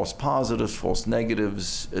lot of false positives, false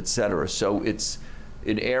negatives, et cetera. So it's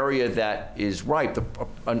an area that is ripe.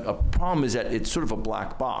 A problem is that it's sort of a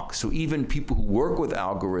black box. So even people who work with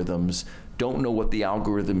algorithms don't know what the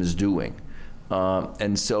algorithm is doing.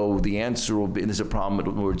 And so the answer will be, and there's a problem, in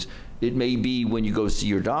other words, it may be when you go see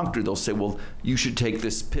your doctor, they'll say, well, you should take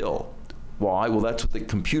this pill. Why? Well, that's what the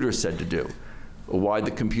computer said to do. Or why the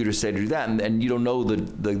computer said to do that? And you don't know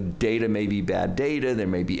the data may be bad data, there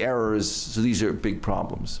may be errors, so these are big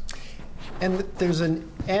problems. And there's an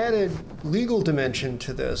added legal dimension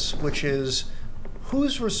to this, which is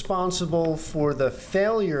who's responsible for the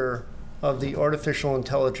failure of the artificial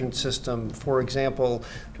intelligence system. For example,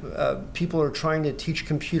 people are trying to teach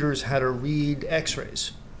computers how to read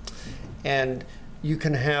x-rays. And you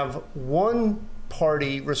can have one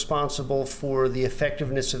party responsible for the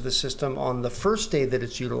effectiveness of the system on the first day that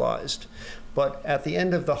it's utilized. But at the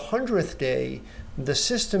end of the 100th day, the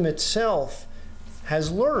system itself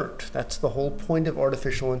has learned. That's the whole point of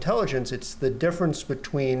artificial intelligence. It's the difference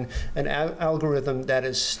between an algorithm that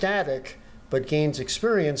is static but gains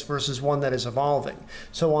experience versus one that is evolving.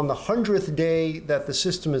 So on the 100th day that the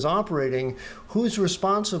system is operating, who's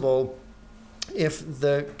responsible if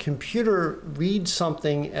the computer reads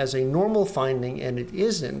something as a normal finding and it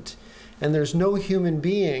isn't, and there's no human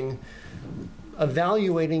being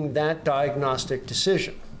evaluating that diagnostic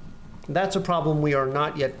decision? That's a problem we are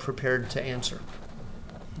not yet prepared to answer.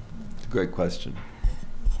 Great question.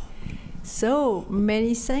 So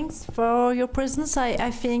many thanks for your presence.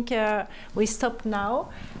 I think we stop now.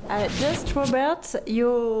 Just Robert,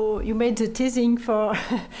 you made the teasing for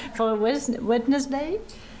for Wednesday,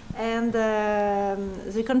 and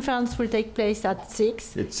the conference will take place at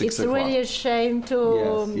 6. It's really a shame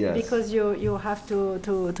to because you have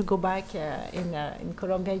to go back in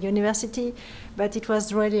Columbia University, but it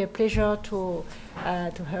was really a pleasure to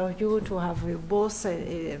hear you, to have you both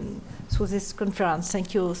through this conference.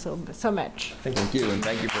 Thank you so much. Thank you, and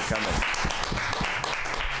thank you for coming.